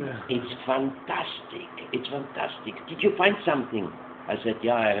 Yeah. It's fantastic. It's fantastic. Did you find something? I said,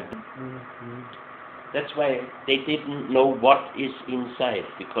 yeah, I have. That's why they didn't know what is inside,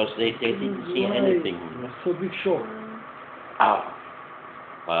 because they didn't see anything. So big shock. Ah,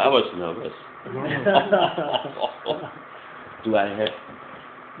 well, I was nervous. Do I have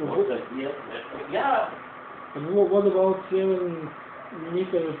water here? Yeah. And what about 7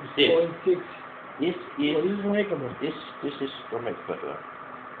 meters, 0.6? This is from Ecuador.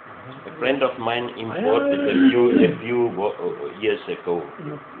 A friend of mine imported a few years ago,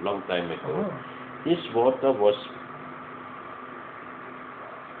 long time ago. This water was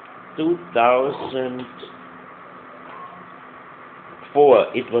 2004.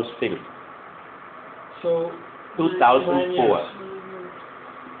 It was filled. So 2004.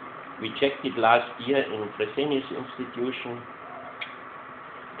 We checked it last year in Fresenius institution.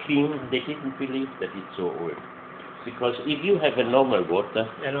 Clean. They didn't believe that it's so old. Because if you have a normal water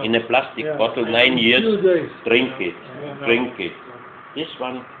in a plastic bottle, 9 years, drink it. Drink it. This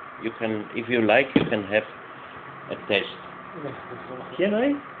one, you can, if you like, you can have a test. Can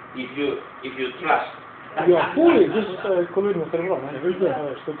I? If you trust. You are fully. This is Coloidul cerebral,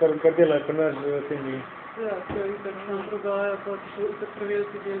 что кардиола пенаж теми.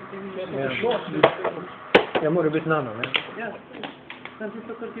 Я мora biti nano, ne? Ja. Sam ti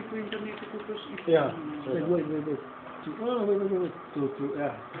to kar ti po internetu kupiš i... Ja. Wait.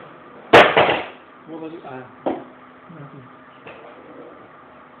 Yeah. What was it?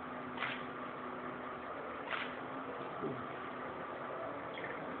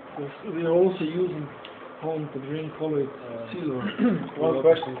 We are also using home to drink colloid silver. One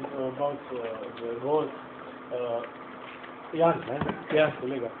question about the gold. Jan, Yeah.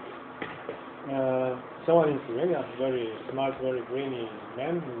 colleague. Someone in Slovenia, very smart, very brainy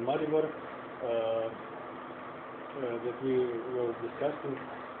man in Maribor, that we were discussing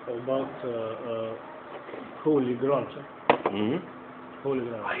about Holy Grail. Holy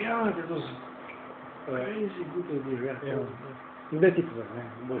Grail. Yeah, that was crazy good idea. Yeah. Gde ti to, ne?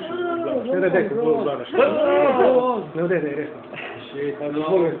 Boš, ne da dekaj, bilo zbadaš. Ne da je resno. Shit, I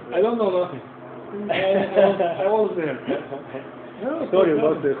don't know nothing. I was there. Story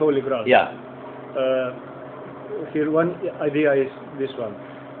about the Holy Grail. Yeah. Here one idea is this one.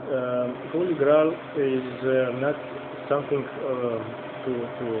 Holy Grail is not something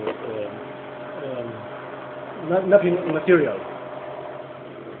nothing material,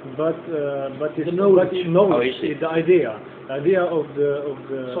 but it's the knowledge. How is it? The idea of the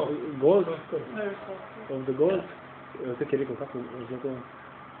gold Take rekao kako zlato.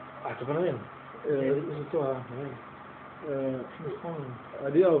 A to pa ne vem. Zato,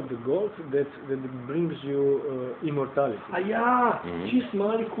 Idea of the gold that brings you immortality. A ja, čist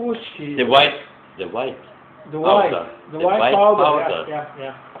mali koščki. The white powder. The white powder.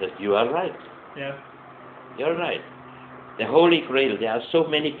 Yeah. That you are right. Yeah. You're right. The Holy Grail, there are so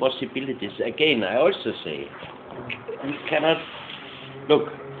many possibilities. Again, I also say, you cannot, look,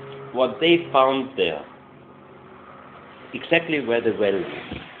 what they found there, exactly where the well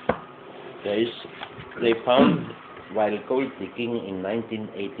is, they found, while gold digging in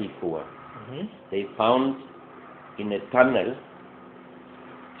 1984, they found in a tunnel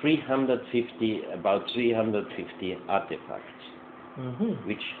about 350 artifacts,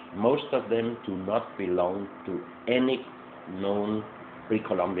 which most of them do not belong to any known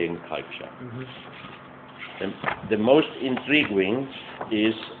pre-Columbian culture. The most intriguing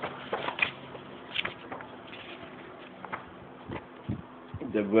is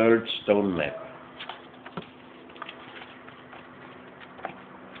the world stone map.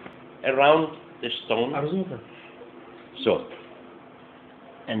 Around the stone, so,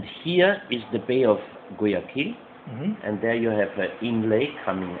 and here is the Bay of Guayaquil, and there you have an inlay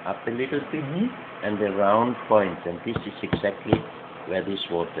coming up a little bit, and a round point, and this is exactly where this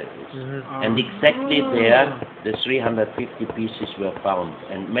water is. And exactly there, the 350 pieces were found,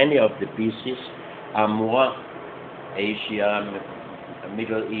 and many of the pieces are more Asia,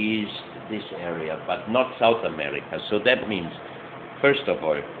 Middle East, this area, but not South America. So that means, first of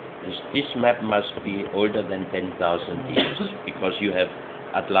all, this map must be older than 10,000 years, because you have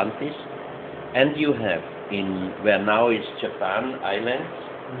Atlantis, and you have where now is Japan Islands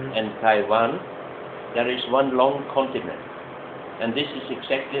and Taiwan, there is one long continent. And this is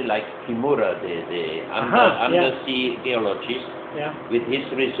exactly like Kimura, the undersea geologist, with his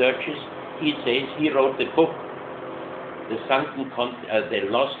researches. He says he wrote the book, The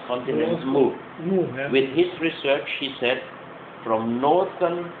Lost Continents Move. With his research, he said, from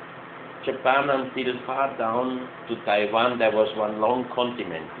northern Japan until far down to Taiwan, there was one long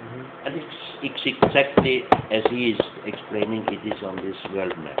continent. And it's exactly as he is explaining, it is on this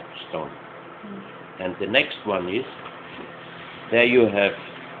world map stone. And the next one is, there you have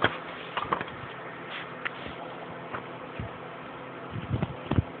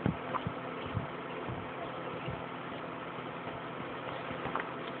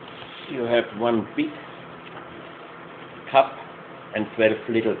one big cup and 12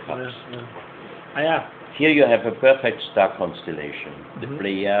 little cups. Here you have a perfect star constellation. The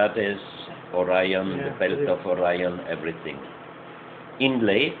Pleiades, Orion, the belt of Orion, everything.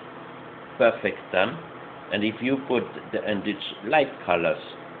 Inlay, perfect done. And if you put, and it's light colors,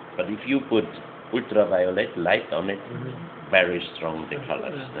 but if you put ultraviolet light on it, very strong the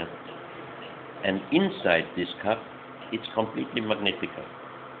colors. And inside this cup, it's completely magnetical.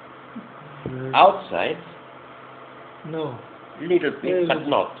 Outside, no, little bit, but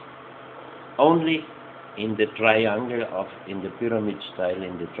not. Only in the triangle of, in the pyramid style,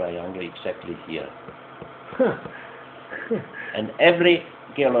 in the triangle exactly here. And every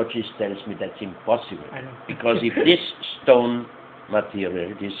geologist tells me that's impossible. Because if this stone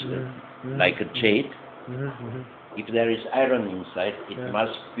material, this like a jade, if there is iron inside, it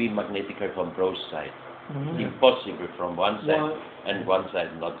must be magnetical from both sides. It's impossible from one side and one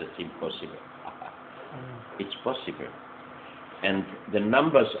side not. It's impossible. It's possible. And the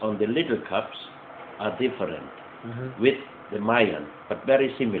numbers on the little cups are different with the Mayan, but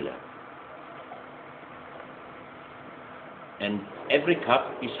very similar. And every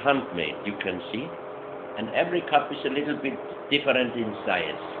cup is handmade, you can see. And every cup is a little bit different in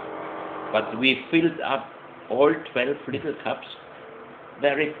size. But we filled up all 12 little cups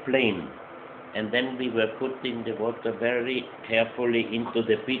very plain. And then we were putting the water very carefully into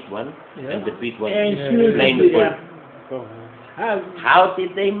the big one, and the big one is plain full. How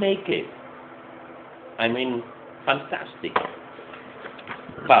did they make it? I mean, fantastic.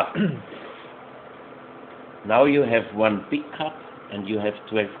 But now you have one big cup and you have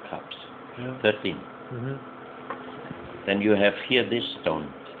 12 cups, 13. Then you have here this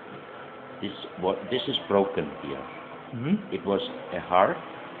stone. This is broken here. It was a heart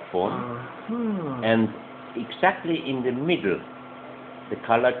form, and exactly in the middle, the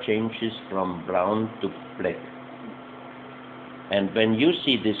color changes from brown to black. And when you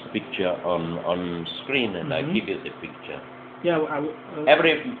see this picture on screen, and I give you the picture,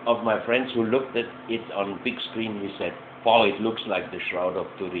 every of my friends who looked at it on big screen, he said, "Wow, it looks like the Shroud of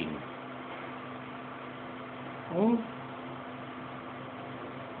Turin." Oh,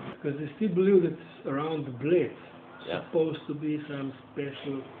 because they still believe that around the blades supposed to be some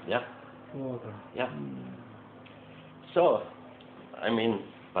special water. So, I mean,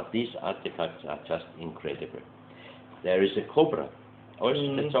 but these artifacts are just incredible. There is a cobra,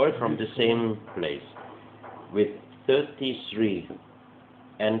 also, it's all from the same place, with 33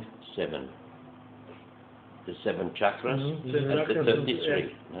 and 7. The 7 chakras and the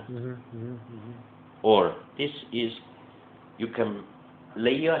 33. Or this is, you can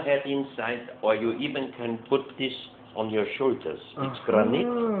lay your head inside, or you even can put this on your shoulders. It's granite,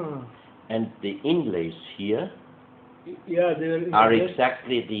 and the inlays here are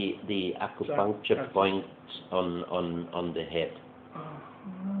exactly the acupuncture points on the head.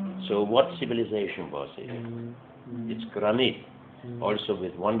 So what civilization was it? It's granite, also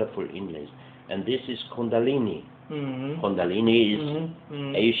with wonderful inlays. And this is Kundalini. Kundalini is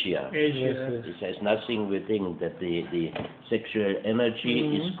Asia. It has nothing within that the sexual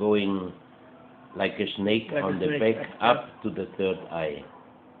energy is going like a snake on the back up to the third eye.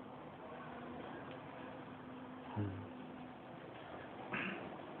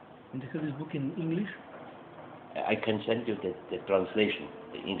 And they have this book in English? I can send you the translation,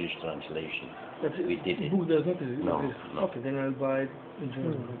 the English translation. But we did the it. book does not exist. No. Okay, then I'll buy it in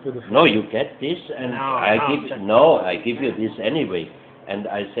German. No, you get this, and I give you this anyway, and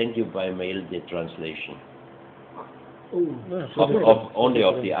I send you by mail the translation. Only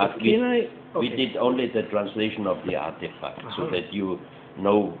of the art. We did only the translation of the artifact, so that you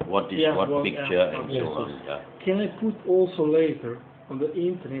know what is what picture and so on. Can I put also later on the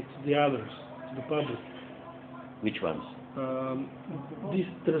internet the others, to the public? Which ones? This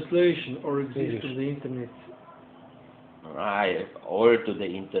translation or exists on the internet? All to the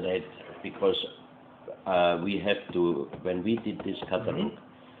internet, because we have to, when we did this catalog,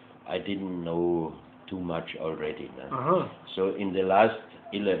 I didn't know too much already. So in the last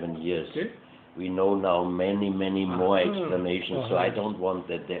 11 years, we know now many more explanations, so I don't want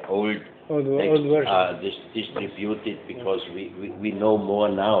that the old text are distributed, because we know more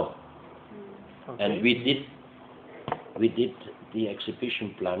now. And we we did the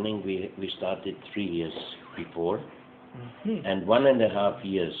exhibition planning. We started 3 years before, and 1.5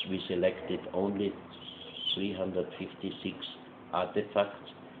 years we selected only 356 artifacts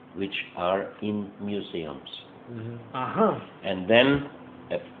which are in museums. And then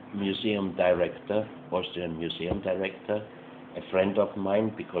a museum director, Austrian museum director, a friend of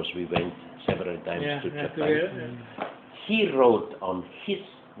mine, because we went several times to Japan, he wrote on his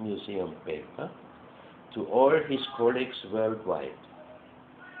museum paper to all his colleagues worldwide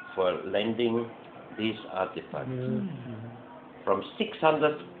for lending these artifacts. From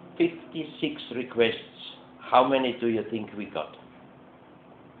 656 requests, how many do you think we got?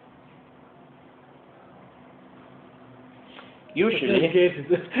 Usually,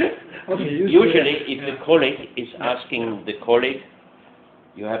 usually if the colleague is asking the colleague,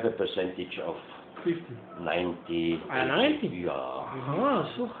 you have a percentage of 50. 90. 90? Yeah.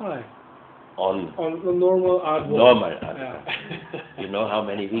 So high. On the normal artwork. Normal artwork. You know how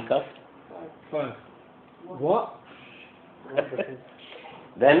many we got? 5. What?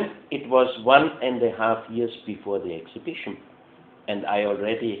 Then it was 1.5 years before the exhibition, and I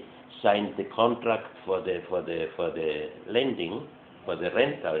already signed the contract for the lending, for the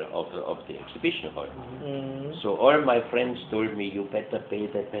rental of the exhibition hall. So all my friends told me, you better pay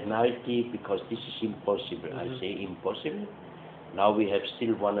the penalty because this is impossible. I say, impossible? Now we have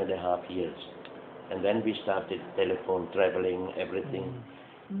still 1.5 years. And then we started telephone, traveling, everything.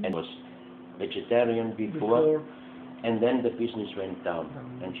 And was vegetarian before. And then the business went down.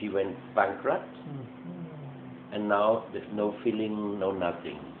 And she went bankrupt. And now there's no filling, no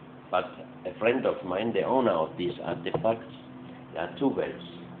nothing. But a friend of mine, the owner of these artifacts, there are 2 wells.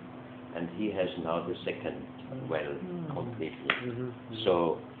 And he has now the 2nd well completely.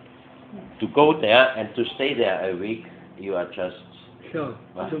 So to go there and to stay there a week, you are just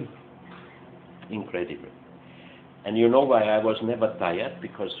incredible. And you know why I was never tired?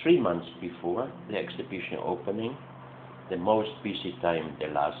 Because 3 months before the exhibition opening, the most busy time, the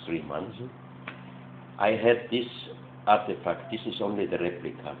last 3 months, I had this artifact. This is only the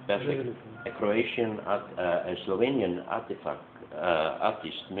replica, perfect. A Croatian, a Slovenian artifact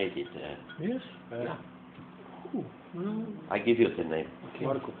artist made it. Yes. Yeah. I give you the name.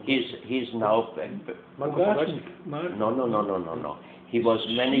 He's now. No. He was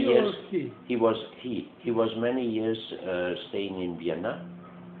many years. He was many years staying in Vienna,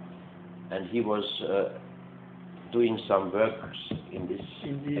 and he was doing some works in this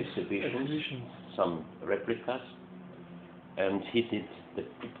exhibition, some replicas, and he did the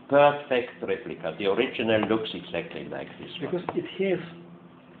perfect replica. The original looks exactly like this one. Because it has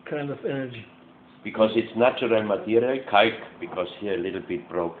kind of energy. Because it's natural material, calc, because here a little bit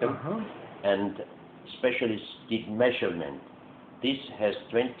broken, and specialists did measurement. This has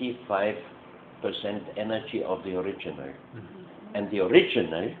 25% energy of the original. And the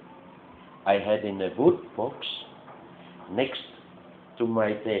original I had in a wood box next to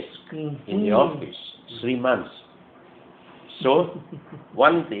my desk in the office, 3 months. So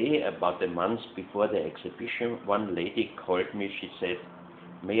one day, about a month before the exhibition, one lady called me. She said,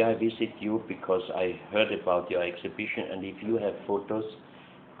 may I visit you because I heard about your exhibition, and if you have photos,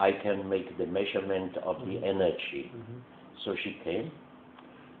 I can make the measurement of the energy. So she came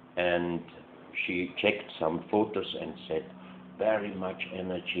and she checked some photos and said, very much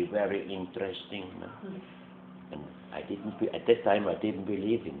energy, very interesting. And I didn't, at that time I didn't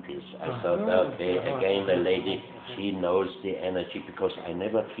believe in this. I thought, okay, again the lady, she knows the energy, because I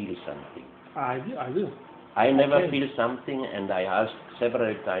never feel something. I do. I never feel something, and I asked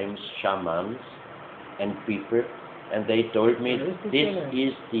several times shamans and people, and they told me this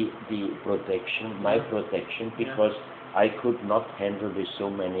is the protection, my protection, because I could not handle with so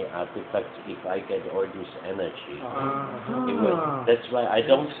many artifacts if I get all this energy. That's why I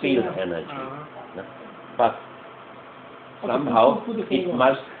don't feel energy. No? But somehow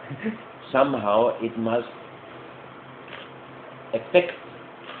it must affect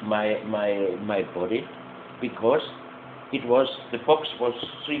my body, because the box was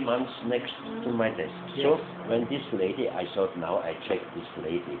 3 months next to my desk. So when this lady, I thought, now I check this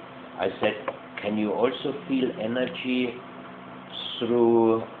lady. I said, can you also feel energy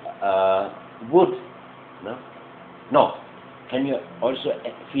through wood? No. Can you also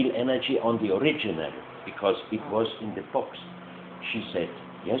feel energy on the original? Because it was in the box. She said,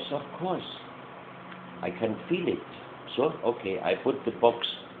 yes, of course. I can feel it. So, okay, I put the box.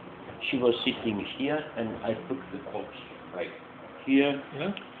 She was sitting here, and I put the box right here,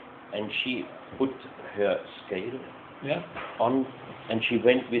 and she put her scale on, and she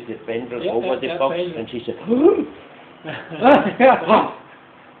went with the pendulum over the box, and she said,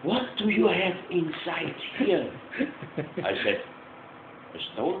 what do you have inside here? I said, a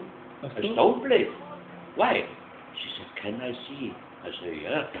stone? A stone plate? Why? She said, can I see? I said,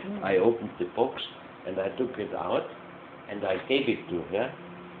 yeah. I opened the box and I took it out and I gave it to her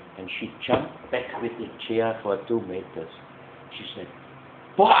and she jumped back with the chair for 2 meters. She said,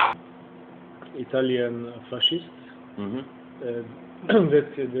 wow! Italian fascists.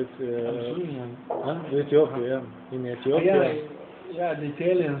 Ethiopia, in Ethiopia. Yeah, the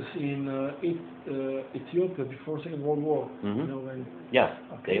Italians in Ethiopia before Second World War. You know, when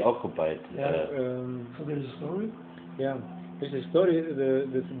they occupied. So there's a story. Yeah, there's a story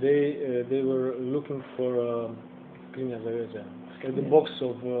that they were looking for the box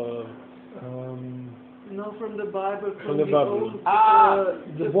of. No, from the Bible. From the Bible.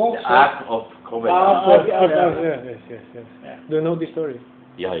 The box. The Ark of Covenant. Yes. Do you know the story?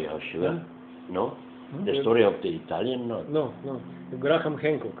 Yeah, sure. Huh? No? The story of the Italian? No. Graham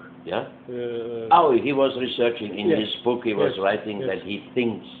Hancock. Yeah? He was researching in his book, he was writing that he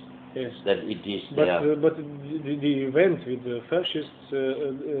thinks that it is there. But the event with the fascists,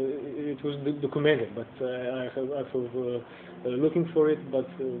 it was documented, but I have looking for it, but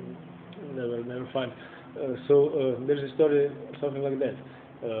never find. So there's a story, something like that.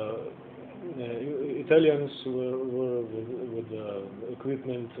 Italians were with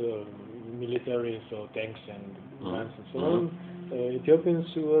equipment, military, so tanks and guns and so on. Ethiopians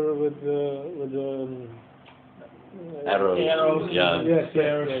were with arrows. Yeah. Yes.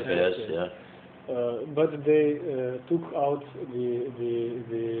 But they took out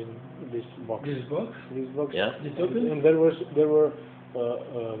this box. This box. Yeah. And there were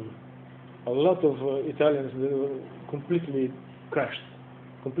a lot of Italians that were completely crushed,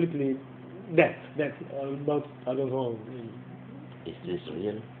 completely dead. About, I don't know. Is this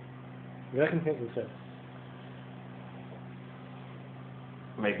real? Graham Hancock said.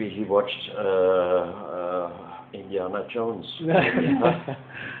 Maybe he watched Indiana Jones. No.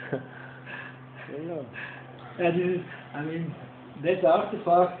 I mean, that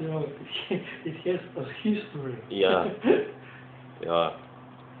artifact, it has a history. Yeah.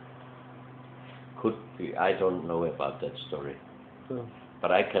 Could be. I don't know about that story.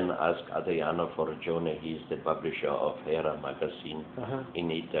 But I can ask Adriano Forgione. He's the publisher of Hera magazine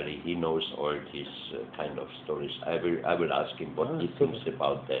in Italy. He knows all these kind of stories. I will ask him what he thinks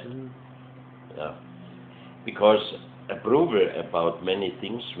about that. Yeah. Because approval about many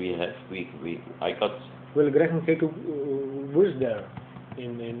things we have, I got. Well, Graham Hancock was there.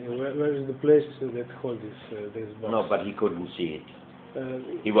 Where is the place that holds this box? No, but he couldn't see it.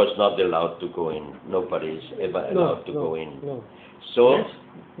 He was not allowed to go in. Nobody is ever allowed to go in. No. So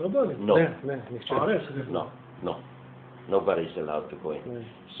nobody. No. Nobody is allowed to go in.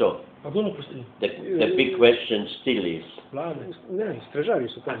 So the big question still is.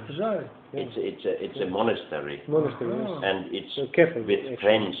 It's a monastery. And it's with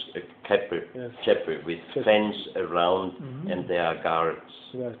fence, chapel with fence around, and there are guards.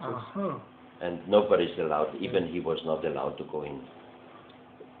 And nobody is allowed. Even he was not allowed to go in.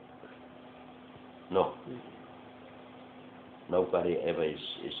 No. Nobody ever is.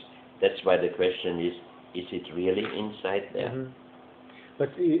 That's why the question is it really inside there? But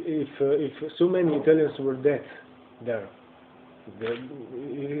if so many Italians were dead there,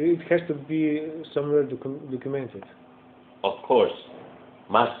 it has to be somewhere documented. Of course.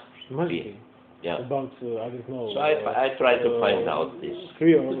 Must be. Yeah. About, I don't know. So I try to find out this.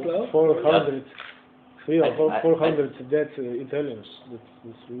 300 or 400. 300 or 400 dead Italians.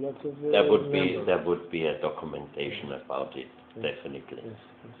 That's lots of, there would be a documentation about it, definitely. Yes.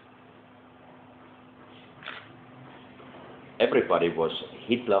 Everybody was.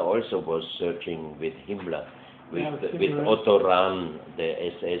 Hitler also was searching with Himmler, with Otto Rahn, the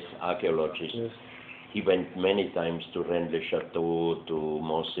SS archaeologist. Yes. He went many times to Rennes le Chateau, to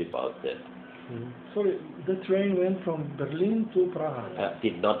Mossy about that. Sorry, the train went from Berlin to Prague.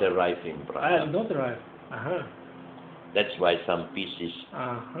 Did not arrive in Prague. Did not arrive. That's why some pieces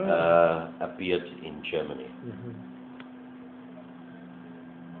appeared in Germany.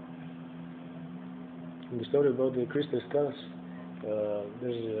 In the story about the crystal skulls,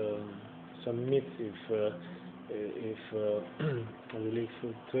 there's some myth if I believe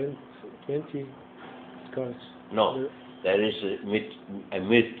 20 skulls. No, there is a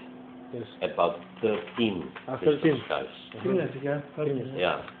myth yes. about 13 crystal skulls.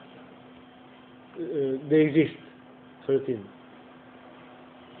 Yeah. They exist, 13.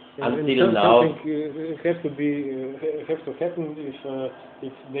 Until now, something has to happen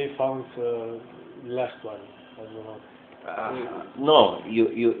if they found the last one. I don't know. No,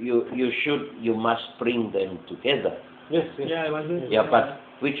 you must bring them together. Yes. Yeah, but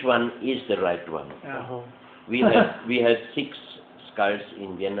which one is the right one. We had 6 skulls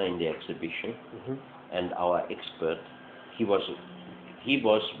in Vienna in the exhibition, and our expert, he was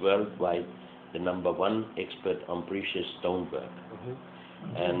worldwide the #1 expert on precious stonework.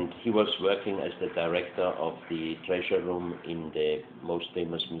 And he was working as the director of the treasure room in the most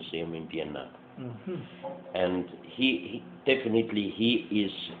famous museum in Vienna. And he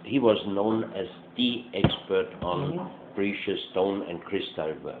was known as the expert on precious stone and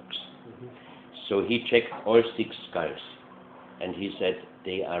crystal works. So he checked all 6 skulls, and he said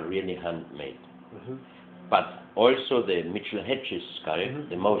they are really handmade. But also the Mitchell Hedges skull,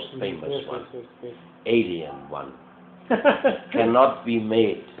 the most famous one, alien one, cannot be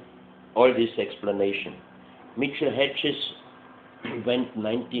made. All this explanation. Mitchell Hedges went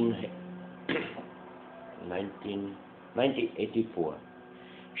 1984.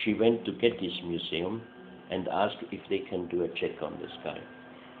 She went to Getty's Museum and asked if they can do a check on the skull.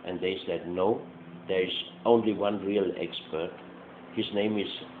 And they said no, there is only one real expert. His name is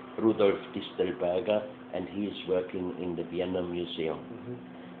Rudolf Distelberger, and he is working in the Vienna Museum.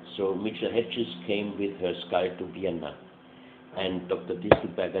 So Mitchell Hedges came with her skull to Vienna, and Dr.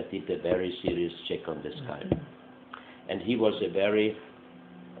 Distelberger did a very serious check on the skull. And he was a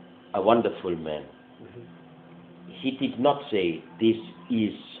wonderful man. He did not say this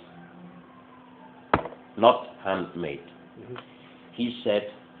is not handmade. He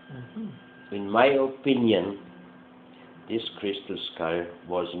said, in my opinion, this crystal skull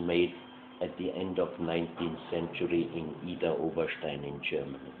was made at the end of 19th century in Ida Oberstein in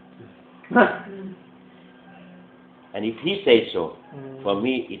Germany. And if he says so, for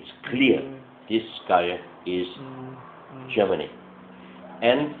me it's clear this skull is Germany.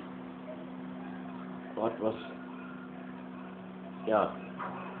 And what was,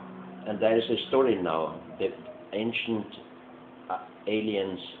 and there is a story now that ancient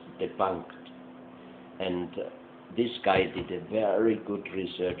aliens debunked, and this guy did a very good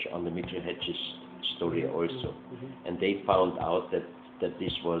research on the Mitchell Hedges story also, and they found out that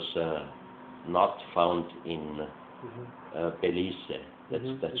this was not found in Belize.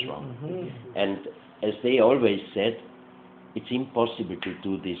 That's wrong. And as they always said, it's impossible to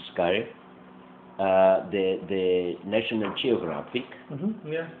do this skull. The National Geographic,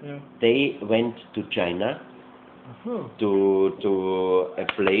 they went to China to a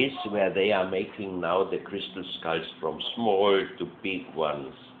place where they are making now the crystal skulls from small to big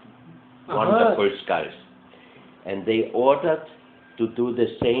ones, wonderful skulls. And they ordered to do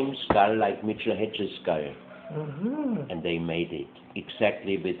the same skull like Mitchell Hedges' skull. And they made it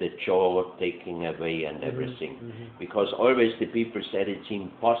exactly with the jaw taking away and everything. Because always the people said it's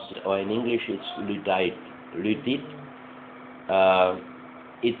impossible, or in English it's ludite.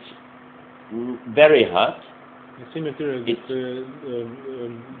 It's very hard. The same material, it's the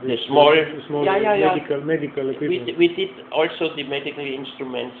small medical equipment. We did also the medical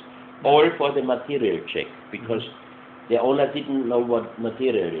instruments, all for the material check, because the owner didn't know what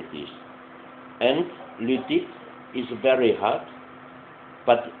material it is. And ludite is very hard,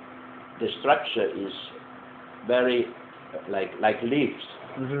 but the structure is very like leaves.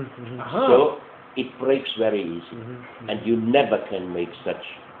 So it breaks very easy, and you never can make such.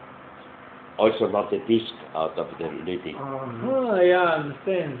 Also not a disc out of the ludite. I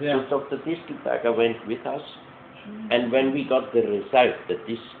understand. So Dr. Distelberger went with us, and when we got the result that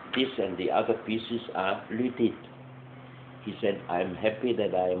this and the other pieces are ludite, he said, I'm happy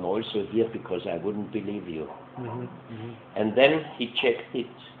that I am also here because I wouldn't believe you. And then he checked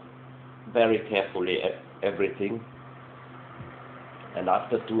it very carefully, everything. And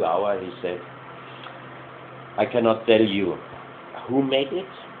after 2 hours he said, I cannot tell you who made it.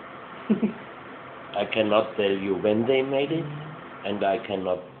 I cannot tell you when they made it, and I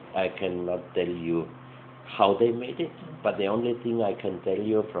cannot tell you how they made it, but the only thing I can tell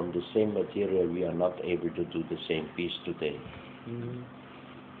you, from the same material we are not able to do the same piece today.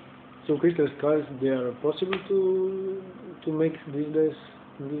 So crystal skulls, they are possible to make these days?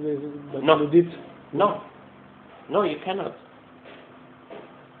 No, you cannot.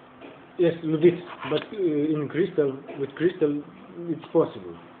 Yes, ludite, but with crystal it's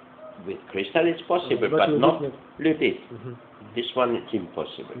possible. With crystal it's possible, but not ludite. This one it's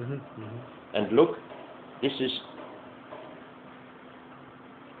impossible. And look, this is,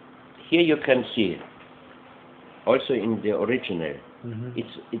 here you can see, also in the original,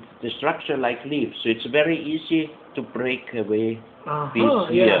 it's the structure like leaves, so it's very easy to break away piece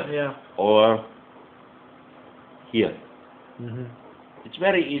here or here. It's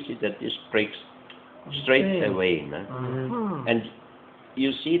very easy that this breaks straight away. No? And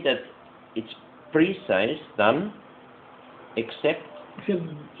you see that it's precise done, except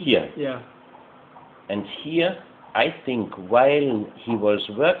Here. Yeah. And here, I think while he was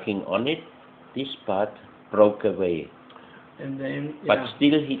working on it, this part broke away. And then, but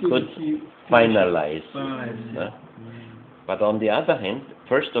still he could finalize. No? But on the other hand,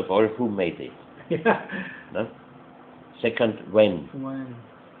 first of all, who made it? No? Second, when?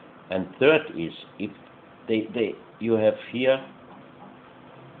 And third is, if you have here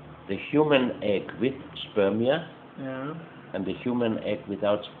the human egg with spermia and the human egg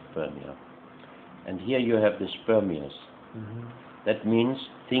without spermia. And here you have the spermias. That means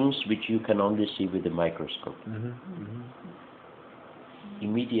things which you can only see with a microscope.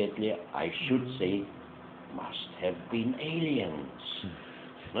 Immediately I should say, must have been aliens.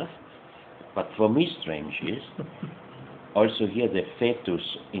 No? But for me strange is, also here the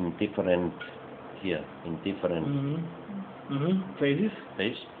fetus in different, phases.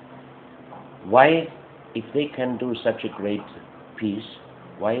 Why, if they can do such a great piece,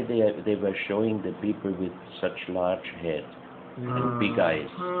 why they were showing the people with such large head and big eyes?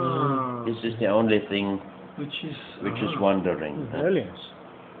 This is the only thing which is wondering. Aliens.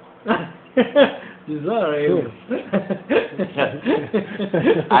 These are aliens.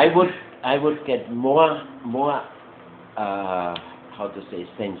 I would get more how to say,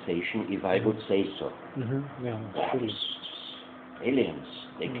 sensation if I would say so. Aliens.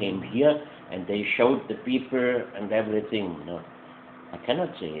 They came here and they showed the people and everything. No, I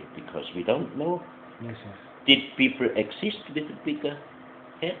cannot say it because we don't know. Yes. Did people exist with a bigger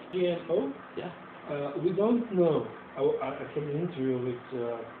head? Yeah. We don't know. I had an interview with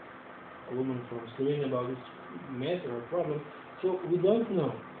a woman from Slovenia about this matter or problem. So we don't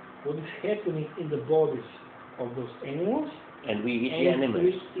know what is happening in the bodies of those animals. And we eat the animals.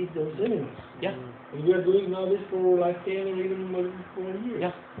 We eat those animals. Yeah. And we are doing now this for like 10 or even more than 4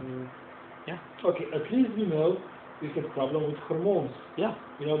 years. Yeah. Okay, at least we know we have problem with hormones. Yeah.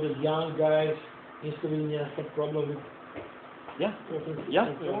 You know, the young guys in Slovenia have problem with. Yeah.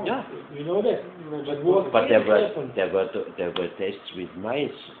 We know that. But there were tests with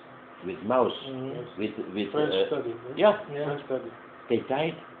mice, with mouse, with French study. French study. They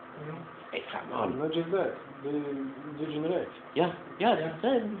died. Hey, come on. Not just that, they degenerate.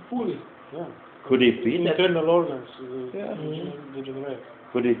 Fully. Yeah. Could it be that internal organs degenerate?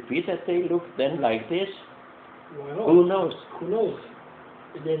 Could it be that they look then like this? Why not? Who knows? Who knows?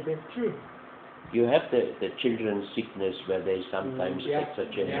 That's true. You have the children's sickness where they sometimes get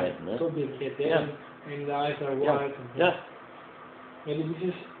such a head, no? So big head, and the eyes are white. Maybe this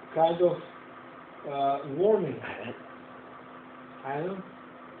is kind of warming. I don't know.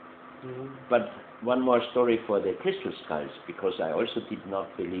 But one more story for the crystal skulls, because I also did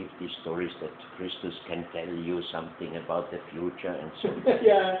not believe these stories that crystals can tell you something about the future and so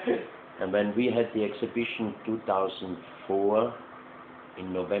on. And when we had the exhibition 2004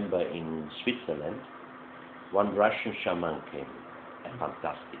 in November in Switzerland, one Russian shaman came, a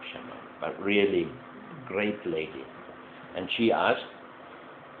fantastic shaman, but really great lady. And she asked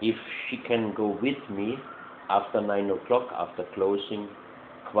if she can go with me after 9 o'clock, after closing,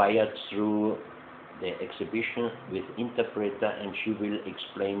 quiet through the exhibition with interpreter, and she will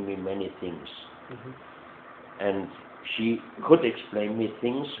explain me many things. And she could explain me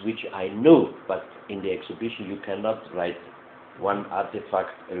things which I knew, but in the exhibition you cannot write one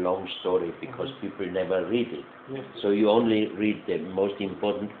artifact a long story because people never read it. So you only read the most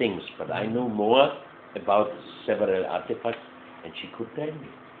important things, but I knew more about several artifacts and she could tell me.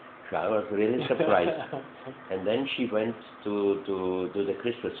 So I was really surprised. And then she went to the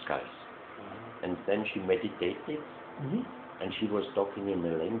crystal skies. And then she meditated, and she was talking in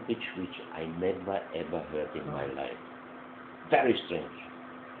a language which I never ever heard in my life. Very strange.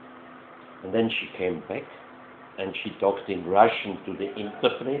 And then she came back, and she talked in Russian to the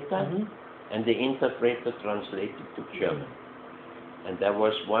interpreter, and the interpreter translated to German. And there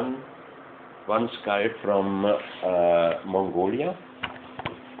was one skull from Mongolia.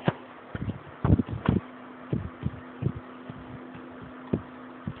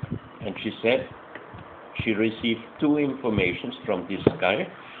 And she said she received 2 informations from this guy.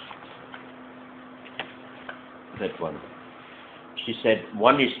 That one. She said,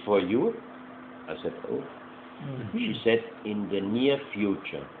 one is for you. I said, oh. She said, in the near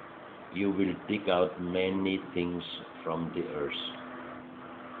future, you will dig out many things from the earth.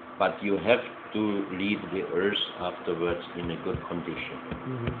 But you have to leave the earth afterwards in a good condition.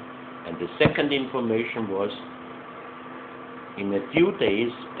 And the second information was, in a few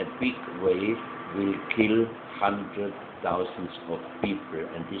days, a big wave will kill hundreds, thousands of people,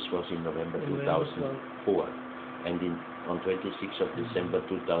 and this was in November 2004. And on 26th of December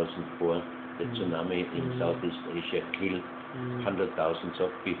 2004, the tsunami in Southeast Asia killed hundred thousands of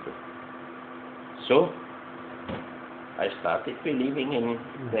people. So I started believing in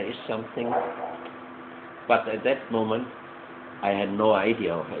there is something, but at that moment I had no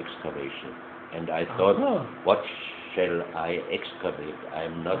idea of excavation, and I thought, what shall I excavate?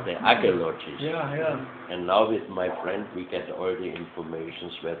 I'm not an archaeologist. And now with my friend we get all the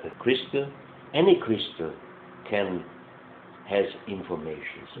informations where the crystal, any crystal has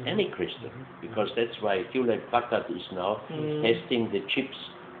informations, any crystal, because that's why Hewlett Packard is now testing the chips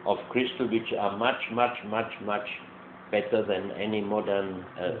of crystal, which are much better than any modern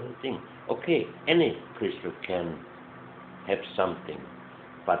thing. Okay, any crystal can have something,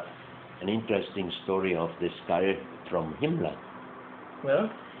 but an interesting story of the skull from Himmler. Well,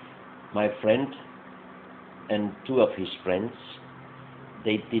 my friend and two of his friends,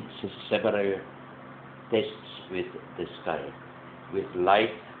 they did several tests with the skull, with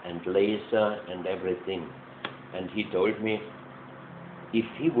light and laser and everything. And he told me if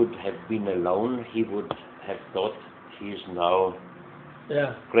he would have been alone, he would have thought he is now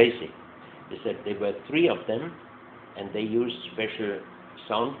crazy. He said there were three of them, and they used special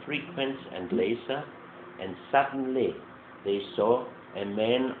sound frequency and laser, and suddenly they saw a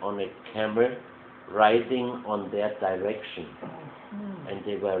man on a camel riding on their direction, and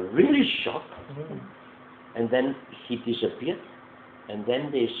they were really shocked. And then he disappeared, and then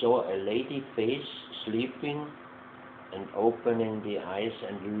they saw a lady face sleeping and opening the eyes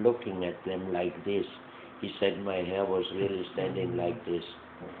and looking at them like this. He said my hair was really standing like this.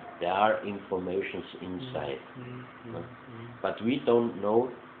 There are informations inside, but we don't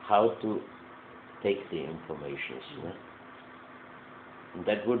know how to take the informations. And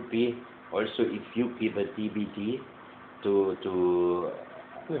that would be also if you give a DVD to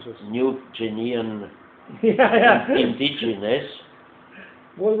New Guinean indigenous.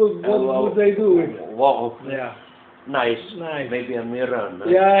 What would they do? Wow. Nice. Maybe a mirror. No?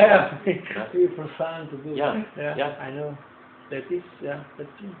 For fun to do. I know. That is, that's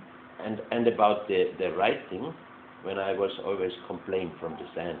true. And about the writing, when I was always complained from the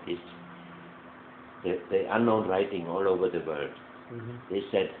scientists, the unknown writing all over the world, they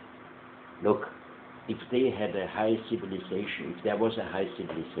said, look, if they had a high civilization, if there was a high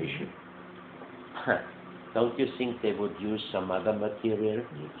civilization, don't you think they would use some other material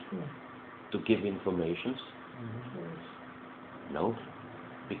to give informations? No,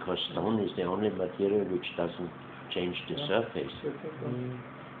 because stone is the only material which doesn't change the surface.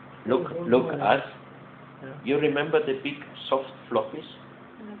 Look us. You remember the big soft floppies?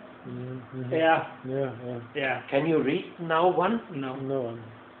 Yeah. Can you read now one? No.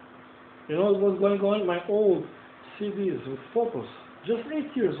 You know what's going on? My old CDs with photos, just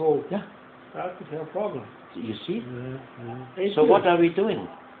 8 years old. I could have a problem. You see? So what are we doing?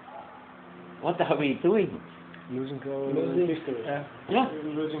 Losing our history.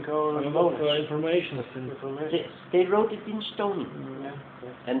 Losing our information. They wrote it in stone.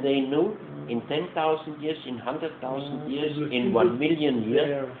 And they knew in 10,000 years, in 100,000 years, in 1 million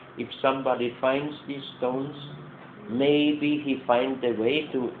years, if somebody finds these stones, maybe he finds a way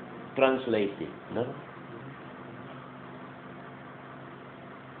to translate it. No?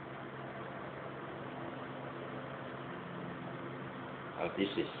 This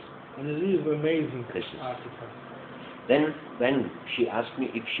is amazing. This is. Then she asked me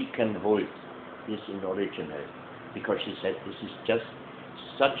if she can hold this in original, because she said this is just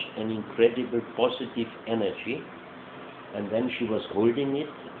such an incredible positive energy. And then she was holding it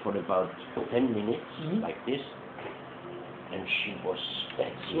for about 10 minutes like this, and she was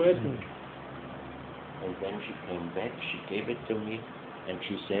sweating. And then she came back, she gave it to me, and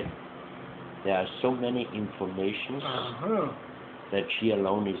she said there are so many informations that she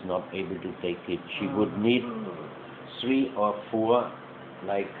alone is not able to take it. She would need 3 or 4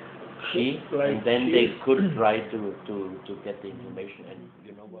 like she, and then they could try to get the information. And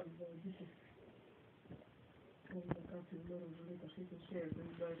you know what?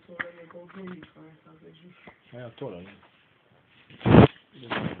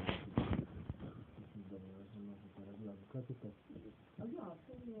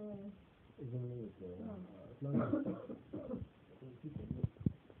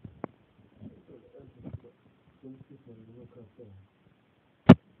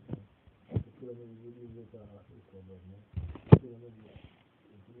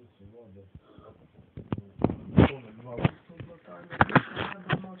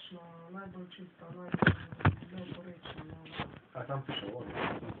 A tam pisze woda.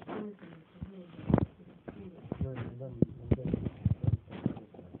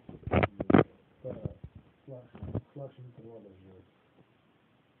 Flash woda, że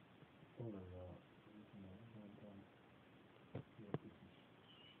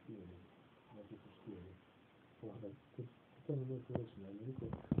to mi neću reći na Ameriku,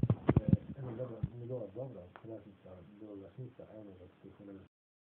 njegova dobra prijateljica, bila vlasnica, evo ga,